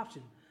mid-post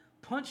option.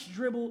 Punch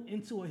dribble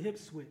into a hip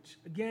switch.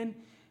 Again,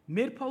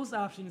 mid-post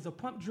option is a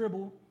punch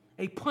dribble,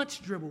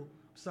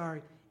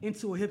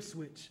 into a hip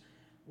switch.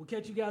 We'll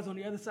catch you guys on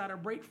the other side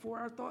of break for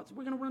our thoughts.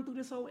 We're going to run through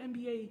this whole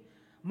NBA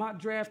mock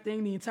draft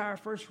thing, the entire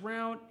first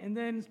round, and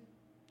then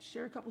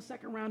share a couple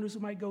second rounders who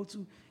might go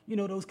to,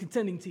 those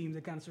contending teams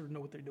that kind of sort of know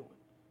what they're doing.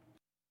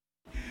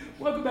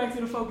 Welcome back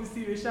to the Focus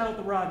TV. Shout out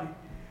to Rodney.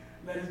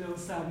 Let us know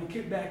it's time to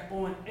kick back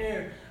on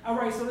air. All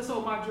right, so this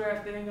whole mock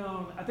draft thing,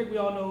 I think we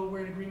all know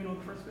we're in agreement on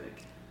the first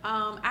pick.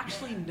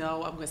 Actually,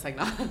 no. I'm going to say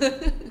no.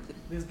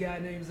 This guy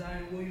named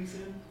Zion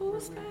Williamson.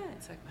 Who's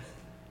that?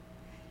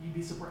 You'd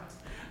be surprised.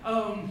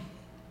 No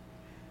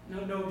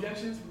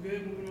objections. We're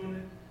good. Moving on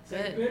to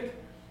second pick.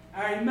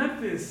 All right,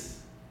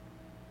 Memphis.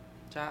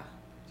 Ja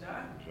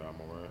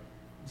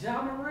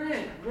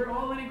Morant. We're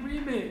all in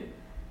agreement.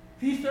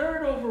 The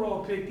 3rd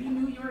overall pick, the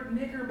New York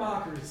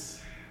Knickerbockers.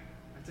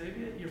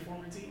 Octavia, your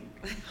former team.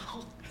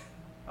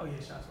 Oh yeah,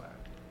 shots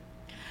fired.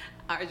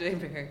 RJ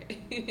Barrett.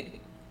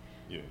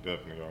 Yeah,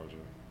 definitely RJ.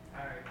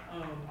 All right,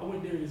 I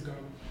went Darius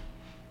Garland.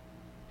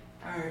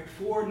 All right,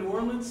 for New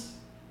Orleans.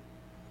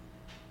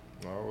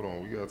 No, hold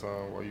on. We got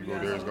time. Why you go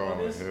Darius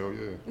Garland? Hell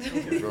yeah.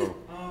 Okay. Go.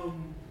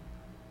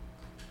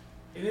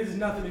 It has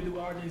nothing to do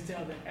with RJ's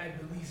talent at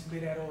the least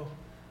bit at all.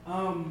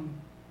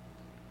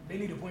 They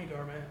need a point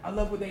guard, man. I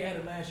love what they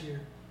added last year,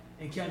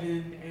 and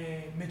Kevin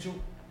and Mitchell,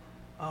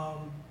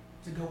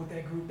 to go with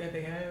that group that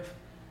they have.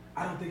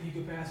 I don't think you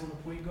could pass on a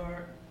point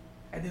guard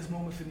at this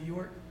moment for New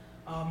York.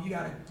 You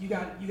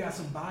got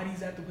some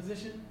bodies at the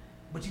position,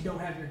 but you don't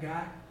have your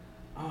guy.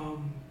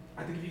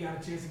 I think if you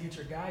got a chance to get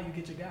your guy, you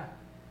get your guy.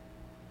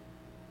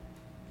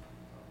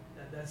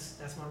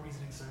 That's my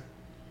reasoning, sir.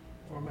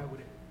 Where I'm at with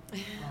it.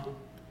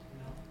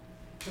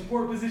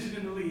 Support position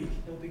in the league.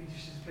 Don't think you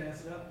should just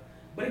pass it up.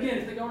 But again,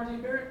 if they go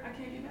RJ Barrett, I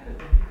can't get mad at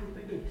them. They do what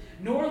they do.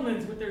 New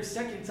Orleans with their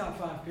second top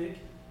 5 pick,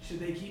 should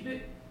they keep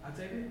it? I'll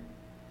take it.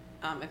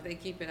 If they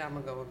keep it, I'm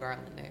gonna go with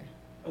Garland there.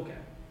 Okay.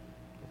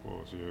 Of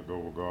course, yeah, go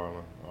with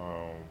Garland.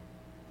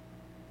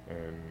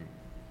 And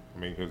I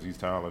mean, because he's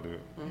talented,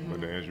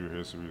 but the injury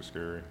history is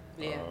scary.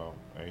 Yeah.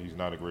 And he's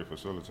not a great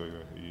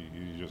facilitator.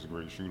 He's just a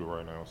great shooter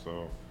right now.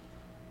 So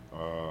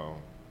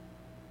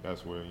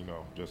that's where, you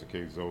know, just in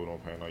case Zoe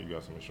don't pan out, you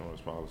got some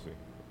insurance policy,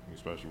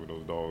 especially with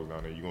those dogs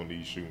down there. You're going to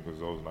need shooting because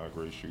Zoe's not a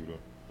great shooter.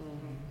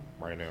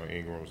 Right now,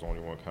 Ingram's the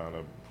only one kind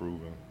of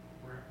proven.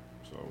 Right.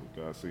 So,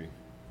 got to see.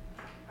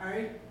 All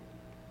right.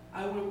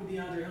 I went with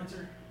DeAndre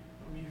Hunter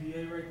from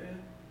UVA right there.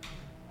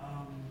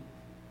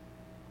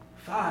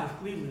 5,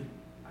 Cleveland.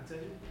 I tell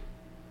you.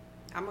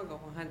 I'm gonna go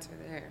with Hunter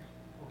there.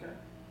 Okay.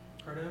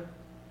 Cardell.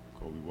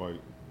 Kobe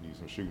White needs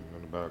some shooting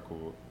in the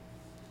backcourt.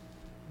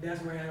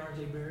 That's where I had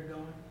RJ Barrett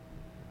going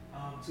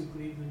to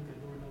Cleveland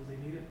because Lord knows they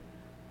need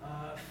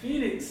it.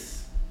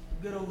 Phoenix,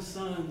 good old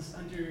Suns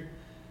under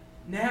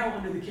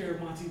the care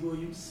of Monty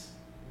Williams,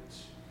 which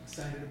I'm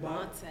excited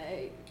about.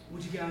 Monte.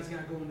 What you guys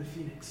got going to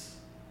Phoenix?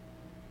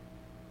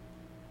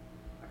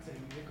 I can say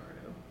you get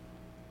Cardell.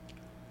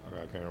 I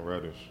got Cam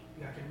Reddish.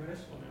 You got Cam Reddish?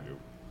 Okay. Yep.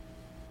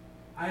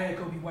 I had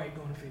Kobe White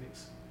going to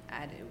Phoenix.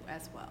 I do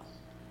as well.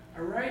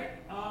 All right.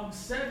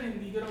 7,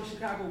 the good old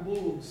Chicago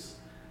Bulls.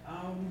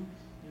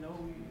 You know,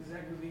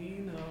 Zach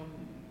LaVine,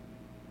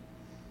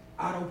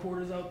 Otto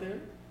Porter's out there.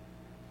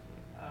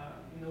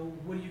 You know,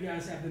 what do you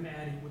guys have them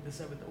adding with the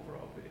 7th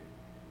overall pick?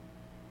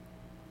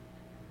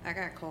 I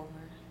got Culver.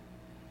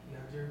 You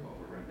got Jerry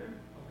Culver right there?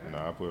 Okay.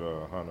 Nah, I put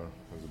Hunter,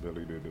 his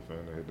ability to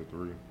defend and hit the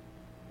 3.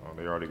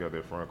 They already got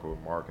their front court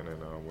marking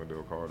and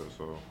Wendell Carter,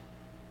 so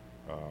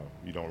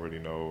you don't really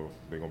know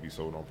if they're going to be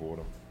sold on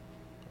Porter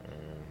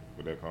and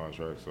with that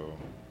contract. So,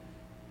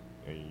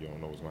 and you don't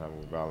know what's going to happen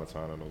with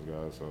Valentine and those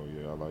guys. So,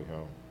 yeah, I like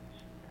him.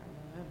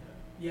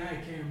 Yeah, I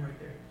Cam right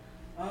there.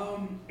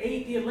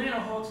 8, the Atlanta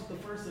Hawks with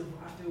the first of,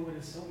 I feel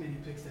there's so many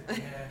picks that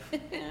they have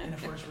in the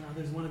first round.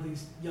 There's one of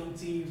these young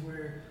teams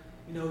where,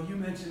 you know, you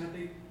mentioned, I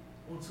think,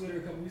 on Twitter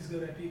a couple weeks ago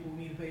that people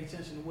need to pay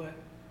attention to what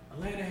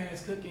Atlanta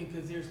has cooking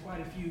because there's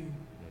quite a few.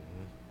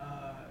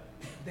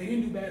 They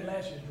didn't do bad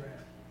last year's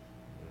draft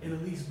in the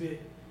least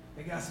bit.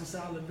 They got some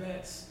solid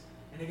vets,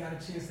 and they got a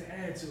chance to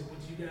add to it. What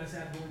do you guys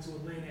have going to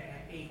Atlanta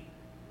at 8?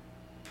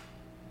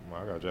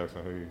 Well, I got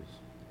Jackson Hayes.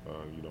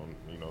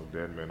 You know,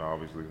 Deadman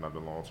obviously is not the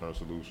long-term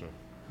solution.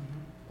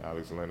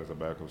 Alex Len is a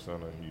backup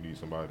center. You need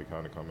somebody to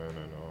kind of come in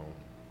and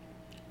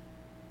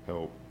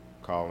help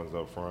Collins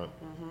up front,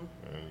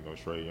 and you know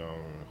Trae Young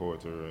and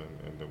Horter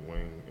and the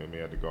wing, and they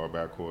had to guard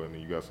backcourt, and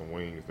then you got some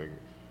wings that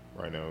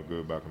right now are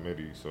good by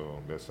committee. So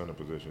that center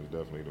position is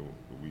definitely the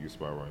weakest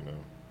spot right now.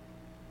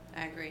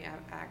 I agree.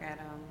 I got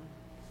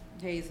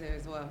Hayes there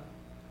as well.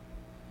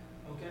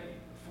 Okay,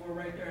 4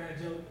 right there.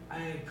 I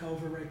had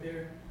Culver right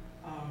there.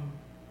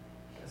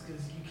 That's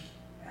because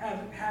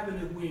having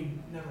a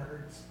wing never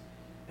hurts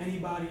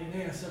anybody, and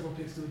they have several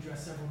picks to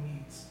address several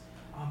needs.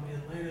 In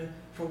Atlanta,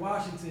 for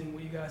Washington,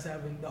 what you guys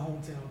have in the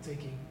hometown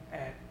taking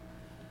at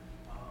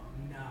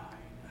 9?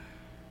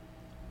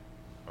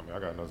 I mean, I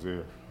got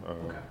Nazir,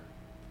 Okay.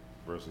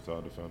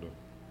 versatile defender,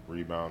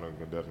 rebounder,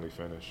 can definitely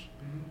finish.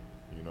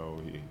 You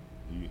know,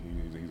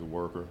 he's a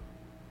worker,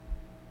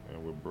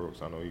 and with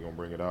Brooks, I know he's gonna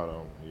bring it out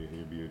on him.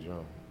 He'll be a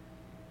gem.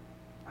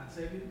 I'd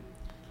say it.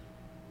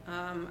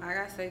 I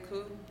got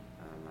Sekou.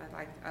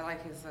 I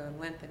like his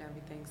length and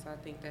everything, so I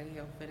think that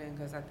he'll fit in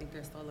because I think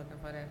they're still looking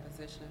for that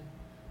position.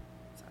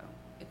 So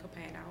it could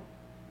pan out.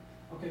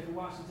 Okay, for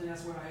Washington,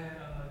 that's where I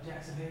had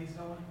Jackson Hayes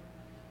going.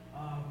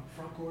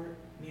 Front court,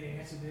 need an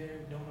answer there.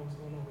 Don't know what's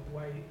going on with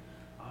Dwight.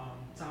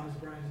 Thomas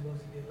Bryant as well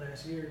as he did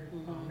last year.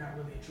 Not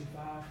really a true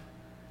 5.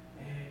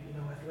 And, you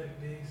know, athletic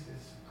bigs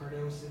is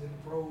Cardell still in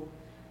the pro.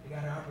 They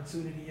got an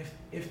opportunity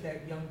if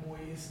that young boy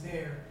is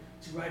there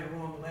to right or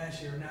wrong with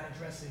last year, not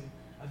addressing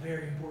a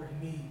very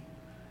important need.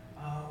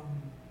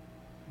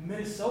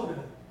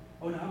 Minnesota.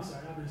 Oh no, I'm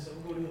sorry, not Minnesota.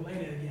 We're going to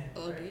Atlanta again.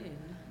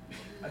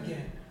 Right?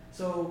 Again.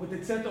 So with the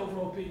 10th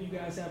overall pick, you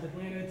guys have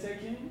Atlanta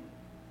taking.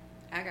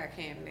 I got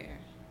Cam there.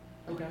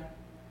 Okay.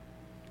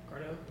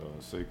 Cardell.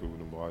 Sekou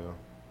Nabaya.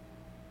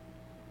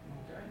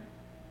 Okay.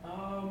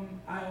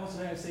 I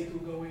also have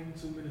Sekou going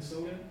to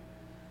Minnesota.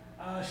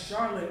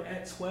 Charlotte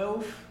at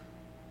 12.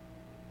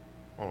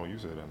 Oh, you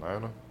said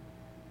Atlanta?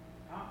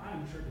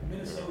 I'm sure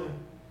Minnesota.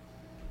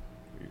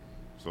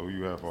 So who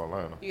you have for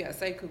Atlanta? You got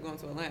Sekou going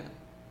to Atlanta.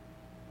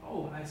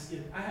 Oh, I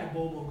skipped. I had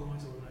Bobo going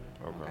to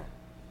Atlanta. Okay.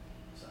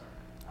 Sorry,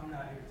 I'm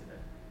not here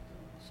today.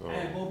 So I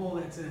had Bobo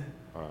at 10.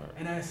 all right.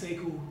 And I had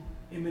Sekou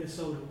in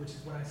Minnesota, which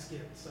is what I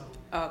skipped. So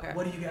Okay.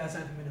 what do you guys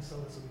have in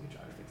Minnesota so we can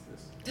try to fix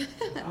this?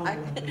 I don't know what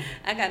I'm doing.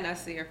 I got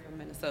Nasir from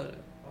Minnesota.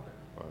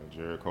 Okay.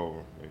 Jared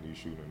Culver, they need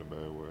shooting in a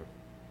bad way.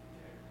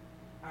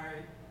 All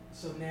right.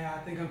 So now I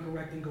think I'm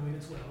correct in going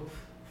to 12.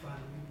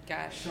 Finally.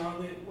 Got it.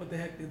 Charlotte, what the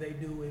heck did they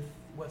do with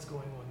what's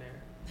going on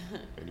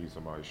there? They need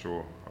somebody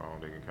sure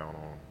they can count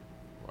on.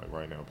 Like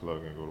right now,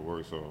 plug and go to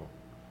work. So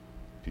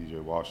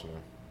PJ Washington,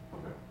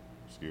 Okay.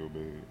 skill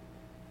big.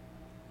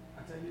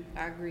 I tell Octavia?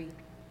 I agree.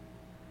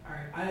 All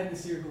right, I had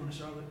Nasir going to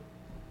Charlotte.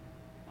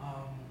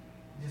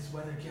 Just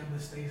whether Kemba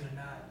stays or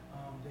not,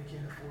 they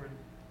can't afford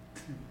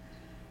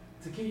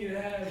to continue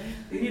to have.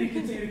 They need to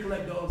continue to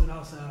collect dogs on the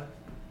outside,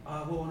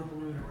 well on the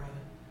perimeter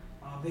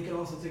rather. They could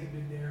also take a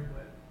big there,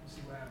 but we'll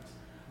see what happens.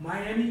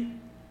 Miami,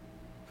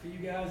 for you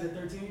guys at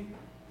 13.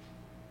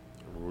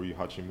 Rui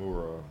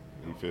Hachimura,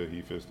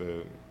 he fits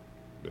that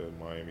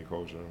Miami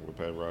culture with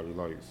Pat Riley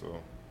likes. So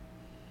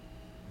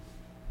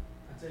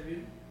Octavia.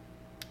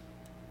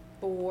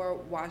 For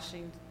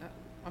Washington,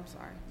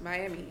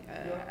 Miami.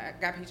 I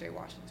got PJ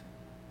Washington.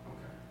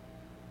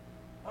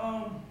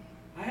 Okay.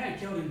 I had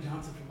Keldon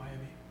Johnson for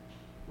Miami,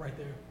 right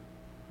there.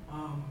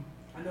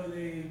 I know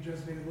they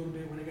just been a little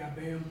bit when they got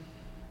Bam.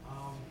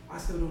 I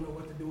still don't know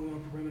what to do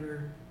on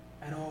perimeter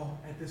at all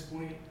at this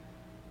point.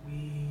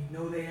 We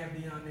know they have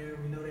Dion there.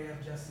 We know they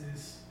have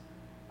Justice.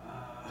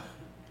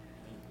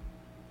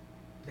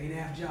 They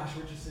have Josh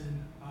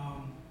Richardson.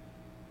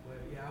 But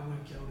yeah, I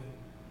went Keldon.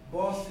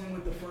 Boston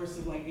with the first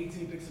of like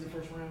 18 picks in the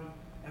first round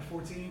at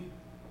 14.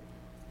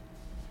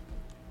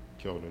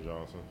 Keldon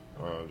Johnson,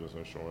 just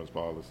insurance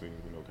policy.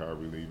 You know,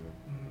 Kyrie leaving,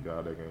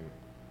 guy that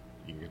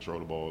can control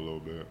the ball a little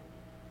bit.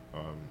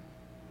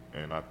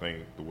 And I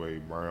think the way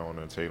Brown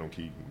and Tatum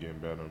keep getting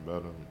better and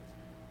better,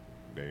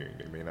 they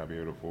may not be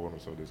able to afford him,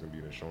 so this can be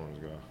an insurance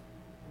guy. Okay,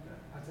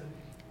 I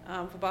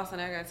tell you. For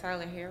Boston, I got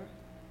Tyler Hero.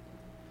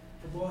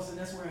 For Boston,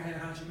 that's where I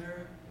had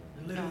Hachimura.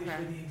 And literally Okay.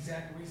 for the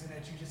exact reason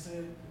that you just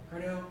said,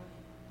 Cardell.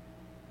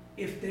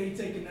 If they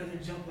take another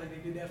jump like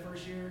they did that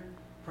first year,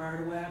 prior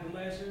to what happened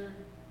last year,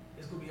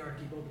 it's going to be hard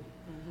to keep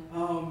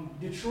up.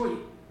 Detroit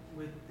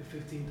with the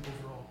 15th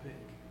overall pick.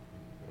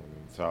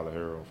 Tyler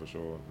Hero for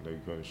sure. They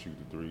couldn't shoot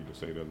the three to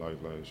save their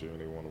life last year, and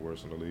they won the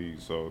worst in the league.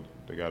 So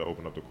they got to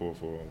open up the court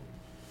for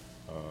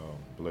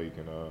Blake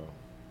and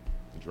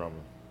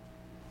Drummond.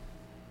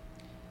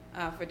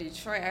 For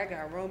Detroit, I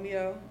got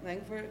Romeo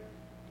Langford.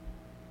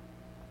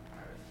 All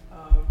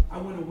right. I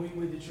went a wing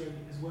with Detroit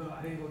as well.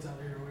 I didn't go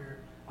Tyler Hero here.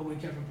 I went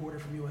Kevin Porter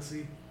from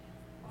USC.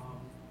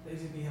 They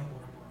just need help on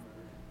the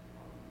perimeter.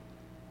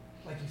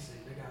 Like you said,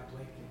 they got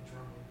Blake and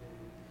Drummond.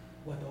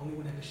 And the only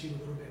one that can shoot a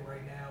little bit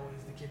right now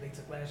is the kid they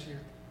took last year.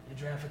 They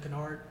drafted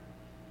Kennard.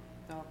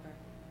 Okay.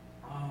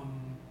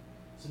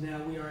 So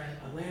now we are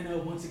at Atlanta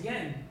once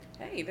again.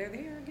 Hey, they're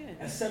there again.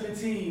 At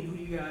 17, who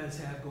you guys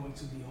have going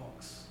to the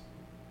Hawks?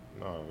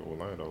 No,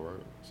 Orlando,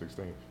 right?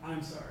 16th.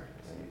 I'm sorry.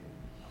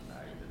 I'm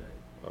not here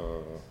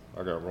today.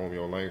 I got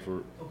Romeo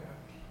Langford. Okay.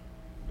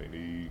 They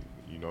need,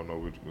 you don't know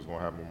what's going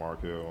to happen with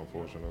Markel,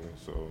 unfortunately,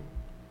 so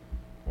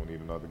we'll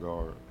need another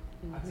guard.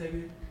 I take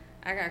it.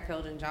 I got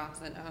Keldon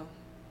Johnson. Oh.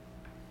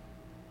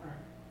 All right.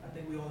 I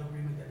think we all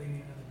agreement that they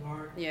need another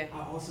guard. Yeah.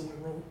 I also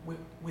went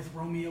with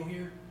Romeo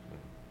here.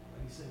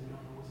 Like you said, we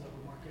don't know what's up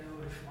with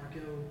Markel. If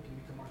Markel can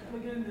become Markel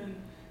again, then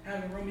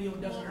having Romeo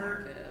doesn't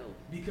hurt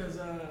because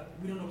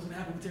we don't know what's going to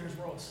happen with Terrence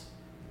Ross.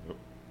 Yep.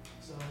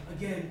 So,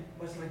 again,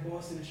 much like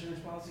Boston, insurance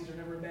policies are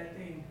never a bad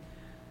thing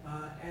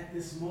at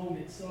this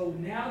moment. So,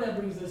 now that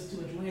brings us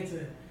to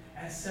Atlanta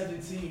at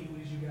 17. Who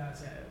did you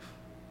guys have?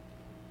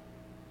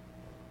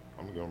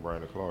 I'm going to give him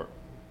Brandon Clark.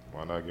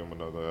 Why not give him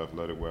another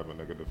athletic weapon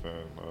that could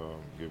defend?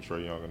 Give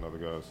Trae Young another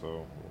guy,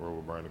 so roll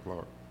with Brandon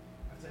Clark.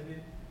 I take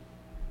it.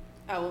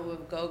 I went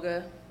with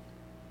Goga.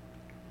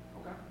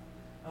 Okay.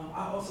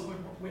 I also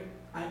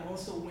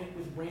went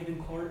with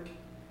Brandon Clark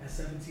at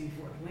 17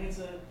 for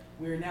Atlanta.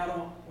 We're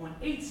now on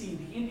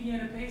 18, the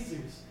Indiana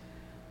Pacers.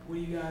 What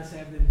do you guys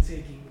have them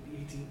taking with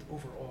the 18th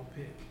overall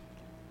pick?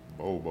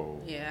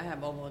 Bobo. Yeah, I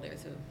have Bobo there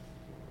too.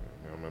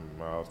 I remember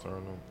Miles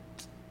Turner.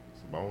 It's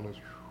a bonus.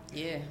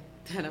 Yeah,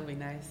 that'll be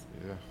nice.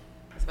 Yeah.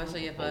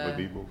 Especially if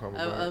Oladipo coming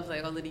I back. was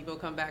like Oladipo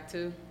come back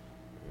too.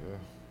 Yeah.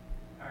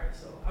 All right,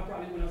 so I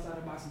probably went outside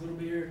the box a little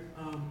bit here.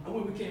 I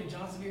went with Cam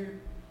Johnson here,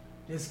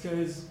 just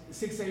because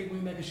 6'8"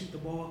 wing that can shoot the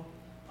ball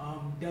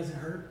doesn't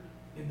hurt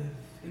in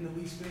the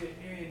least bit.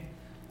 And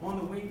on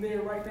the wing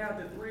there right now,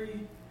 the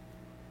three,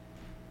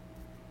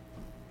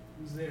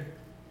 who's there?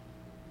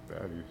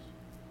 Fabulous.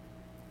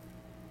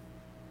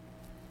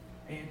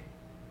 And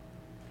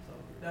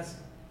so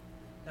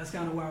that's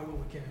kind of why I went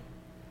with Cam.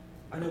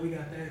 I know we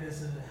got that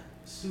as a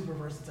super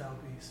versatile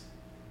piece.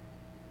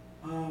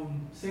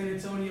 San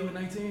Antonio at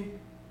 19.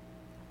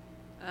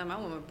 I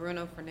went with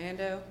Bruno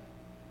Fernando.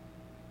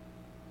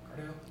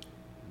 Cardell.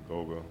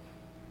 Goga.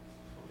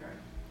 Okay.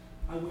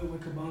 I went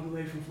with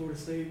Kabongole from Florida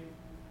State.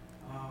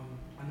 I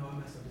know I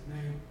messed up his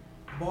name.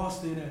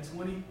 Boston at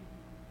 20.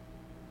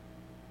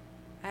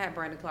 I had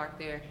Brandon Clark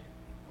there.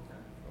 Okay.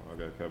 I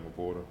got Kevin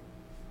Porter.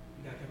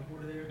 You got Kevin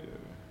Porter there? Yeah.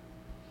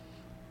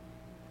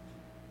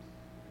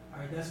 All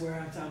right, that's where I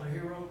have Tyler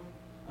Hero.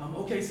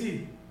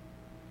 OKC.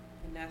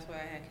 And that's why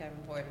I had Kevin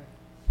Porter.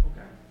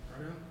 Okay.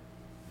 Cardell.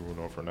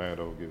 Bruno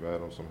Fernando, give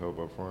Adam some help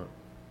up front.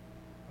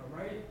 All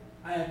right.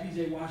 I have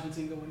PJ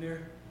Washington going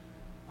there.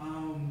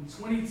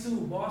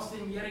 22,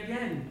 Boston yet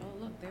again.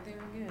 Oh, look, they're there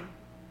again.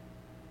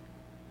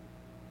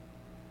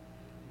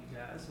 You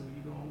guys, who are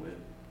you going with?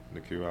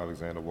 Nikhil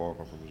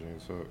Alexander-Walker from Virginia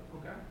Tech.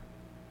 Okay.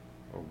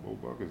 Oh, Bo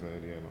Buck is in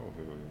Indiana. Oh,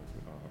 hell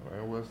yeah.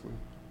 And Wesley.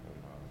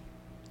 And,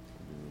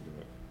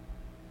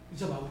 You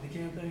talking about with the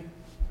Cam thing?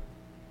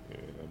 Yeah,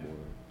 that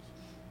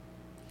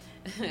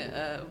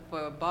boy.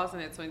 For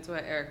Boston at 22,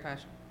 at Eric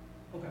Paschal.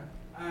 Okay.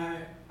 I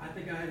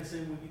think I had the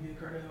same one you did,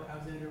 Cardell,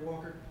 Alexander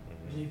Walker,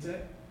 Virginia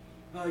Tech.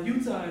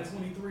 Utah at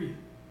 23. Yeah,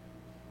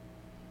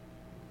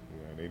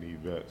 they need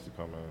vets to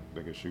come in.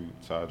 They can shoot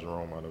Ty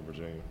Jerome out of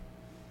Virginia.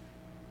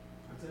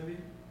 Octavia?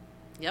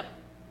 Yep.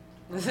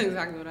 That's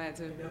exactly what I had I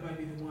too. think that might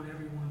be the one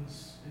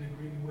everyone's in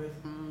agreement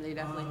with. They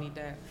definitely need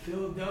that.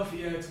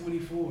 Philadelphia at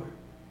 24.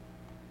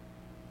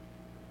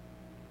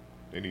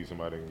 They need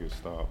somebody that can get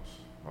stops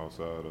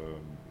outside.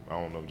 I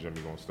don't know if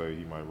Jimmy gonna stay.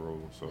 He might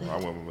roll. So I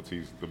went with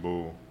Matisse the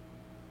Bull.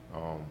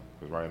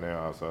 Because right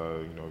now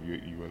outside, you know,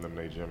 if you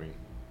eliminate Jimmy,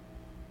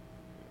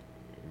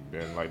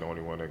 Ben like the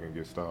only one that can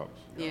get stops.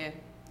 Yeah,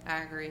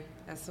 I agree.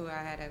 That's who I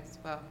had as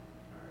well. All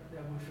right,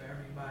 that one for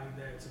everybody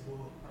there. It's a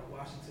Bull out of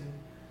Washington.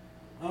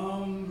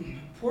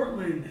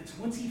 Portland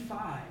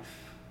 25.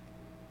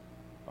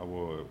 I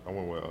went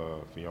with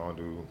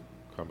Fiondu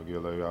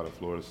Kamagile out of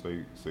Florida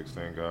State,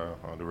 6'10" guy,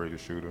 underrated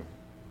shooter,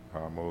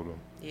 high motor,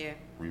 Yeah,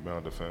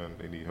 rebound, defend.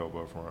 They need help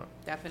up front.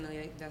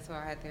 definitely. That's who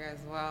I had there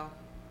as well.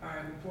 All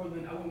right, with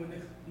Portland, I went with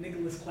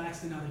Nicholas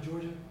Claxton out of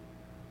Georgia.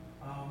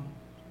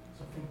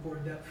 So from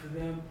court depth for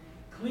them.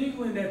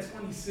 Cleveland at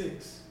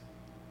 26.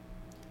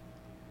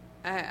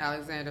 I had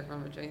Alexander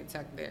from Virginia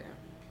Tech there.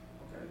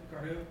 Okay,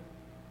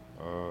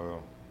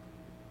 Cardell.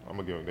 I'm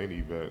gonna give them. They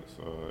need vets.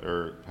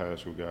 Eric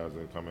Paschal guys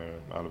that come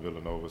in out of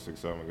Villanova,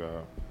 6'7"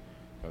 guy.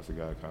 That's the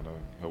guy kind of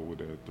help with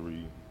that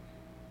 3,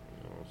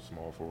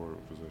 small forward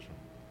position.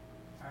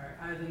 All right,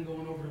 I had them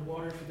going over the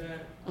water for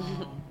that.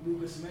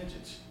 Lucas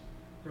Mencic,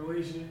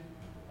 Croatia.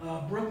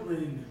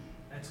 Brooklyn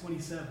at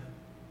 27.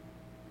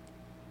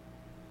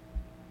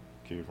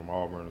 Kid from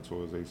Auburn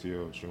towards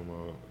ACL,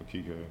 Chuma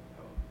Akike.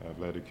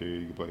 Athletic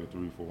kid, you can play a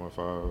 3, 4, and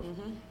 5.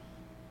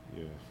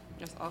 Yeah.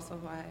 That's also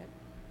who I had.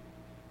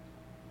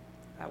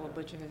 I will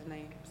butcher his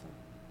name. So.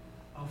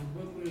 For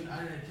Brooklyn, I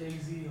had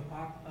KZ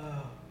I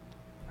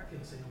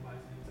can't say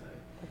nobody's name today.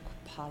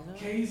 Apollo?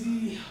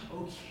 KZ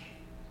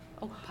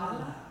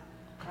Apollo?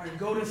 All right,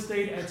 Golden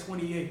State at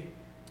 28.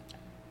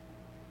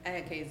 I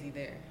had KZ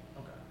there.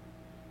 Okay.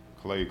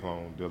 Clay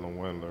clone, Dylan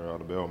Windler out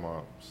of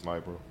Belmont,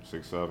 sniper,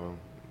 6'7",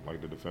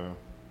 like to defend.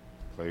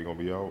 Clay gonna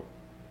be out.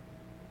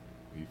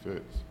 He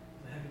fits.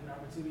 A heck of an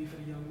opportunity for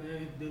the young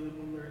man, Dylan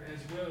Windler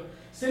as well.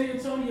 San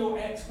Antonio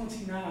at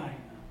 29.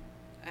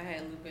 I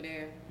had Luka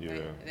there.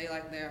 Yeah. They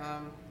like their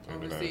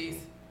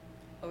overseas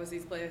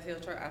players. I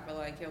feel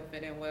like he'll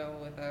fit in well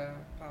with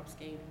Pop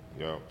scheme.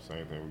 Yeah,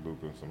 same thing with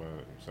Luka.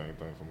 Same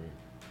thing for me.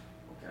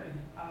 Okay.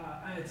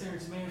 I had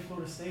Terrence Mann,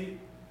 Florida State.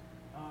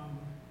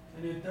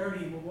 And then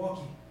 30,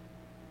 Milwaukee.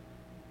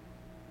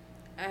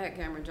 I had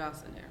Cameron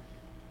Johnson there.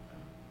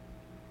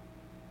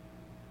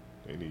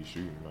 They need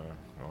shooting, man.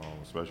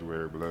 Especially with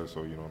Eric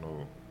Bledsoe, you don't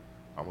know.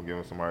 I'm gonna give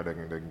him somebody that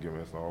can give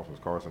him some offense.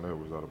 Carson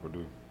Edwards out of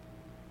Purdue.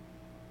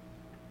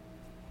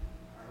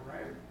 All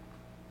right.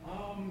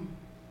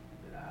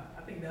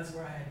 I think that's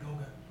where I had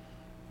Goga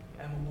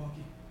at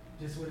Milwaukee.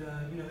 Just with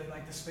they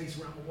like the space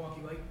around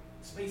Milwaukee, like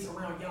space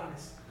around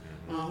Giannis.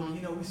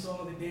 We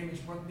saw the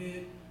damage Brook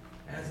did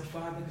as a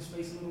 5 that could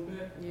space a little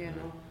bit. Yeah. You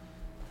know,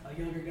 a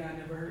younger guy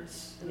never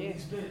hurts. Yeah.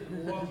 He's been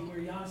in Milwaukee where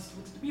Giannis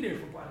looks to be there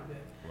for quite a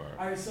bit. Right.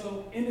 All right,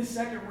 so in the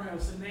second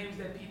round, some names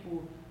that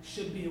people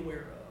should be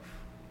aware of.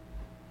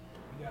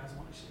 You guys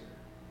want to share?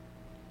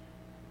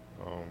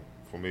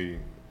 For me,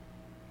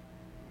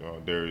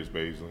 Darius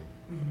Baisley.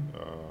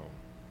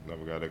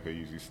 Another guy that could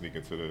easily sneak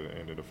into the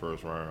end of the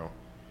first round.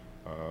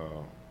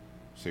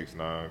 6'9",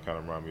 kind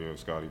of remind me of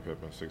Scottie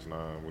Pippen,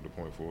 6'9", with the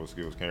point forward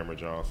skills. Cameron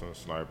Johnson,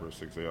 sniper,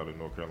 6'8", out of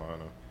North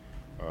Carolina.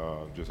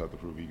 Just have to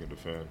prove he can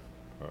defend.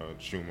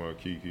 Chuma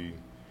Kiki,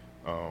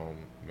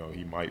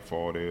 he might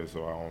fall there,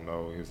 so I don't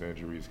know. His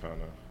injuries kind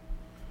of,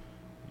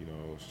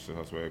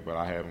 suspect. But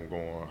I have him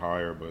going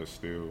higher, but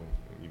still,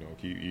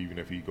 even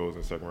if he goes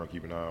in the second round,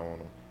 keep an eye on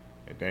him.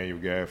 And Daniel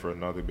Gafford,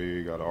 another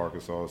big out of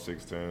Arkansas,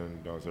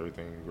 6'10", does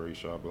everything, great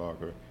shot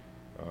blocker.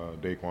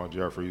 Daquan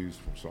Jeffries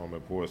from some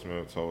at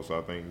Portsmouth, Tulsa.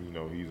 I think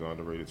he's an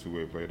underrated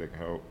two-way player that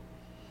can help.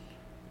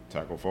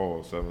 Tackle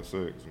Falls,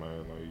 7'6",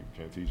 man. Like, you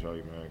can't teach how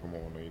you, man. Come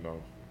on, man.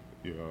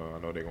 I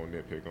know they're gonna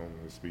nitpick on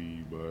his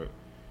speed, but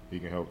he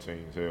can help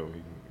teams. Hell,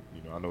 he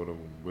can. I know the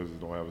Wizards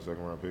don't have a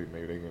second-round pick.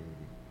 Maybe they can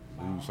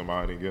lose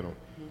somebody and get him.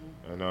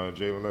 And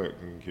Jalen Leck,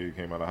 kid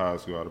came out of high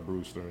school, out of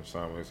Brewster, and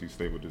signed with NC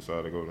State, but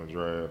decided to go to the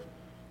draft.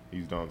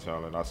 He's done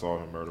talent. I saw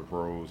him murder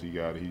pros. He's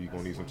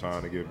gonna need some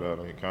time to get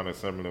better. And kind of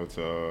similar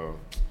to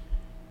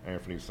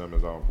Anthony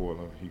Simmons out in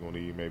Portland. He's gonna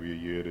need maybe a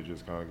year to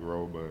just kind of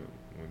grow, but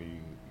when he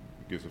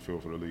gets a feel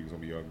for the league, he's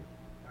gonna be ugly.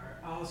 All right.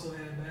 I also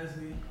had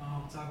Basley,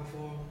 Taco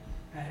Fall,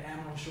 had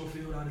Admiral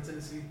Schofield out of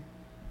Tennessee,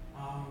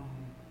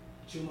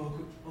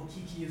 Chuma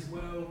Okiki as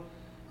well,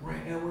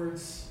 Grant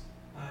Edwards,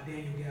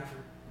 Daniel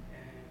Gafford,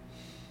 and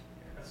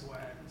that's who I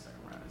had in the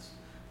second round. It's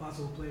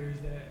possible players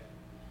that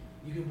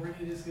you can bring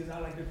in just because I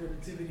like their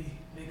productivity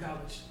in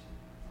college.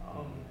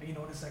 In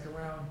the second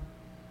round,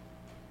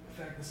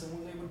 the fact that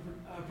someone's able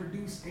to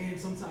produce and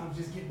sometimes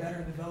just get better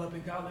and develop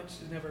in college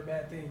is never a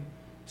bad thing.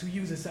 to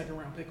use a second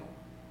round pick on.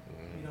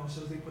 Mm-hmm. You know,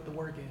 shows they put the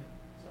work in.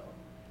 So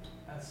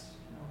that's,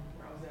 you know,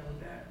 where I was at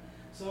with that.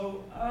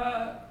 So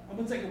I'm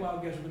gonna take a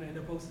wild guess. We're gonna end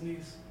up posting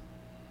these.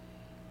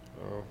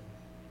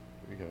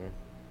 We can.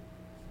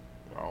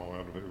 I don't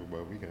have to pick,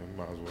 but we can.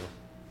 Might as well.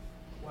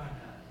 Why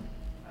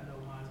not? I know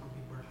mine's gonna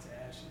be burnt to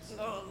ashes.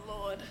 Oh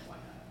Lord. Why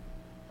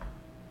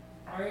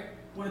not? All right.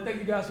 Want to thank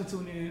you guys for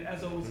tuning in.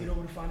 As always, get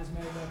over to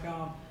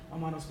finestmag.com.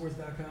 I'm on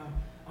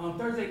sports.com.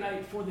 Thursday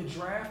night for the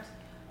draft.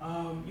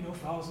 You know,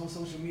 follow us on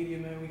social media,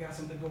 man. We got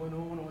something going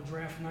on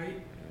draft night.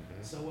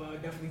 Mm-hmm. So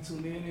definitely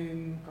tune in,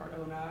 and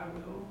Cardell and I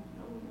will, you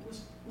know,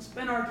 we'll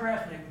spend our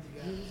draft night with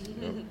you guys.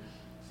 Yep.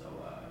 So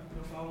you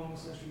know, follow on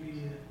social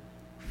media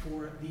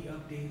for the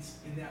updates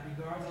in that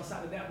regards.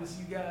 Outside of that, we'll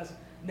see you guys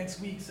next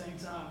week, same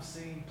time,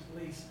 same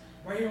place,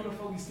 right here on the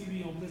Focus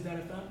TV on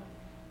Blizz.fm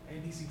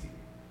and DCTV.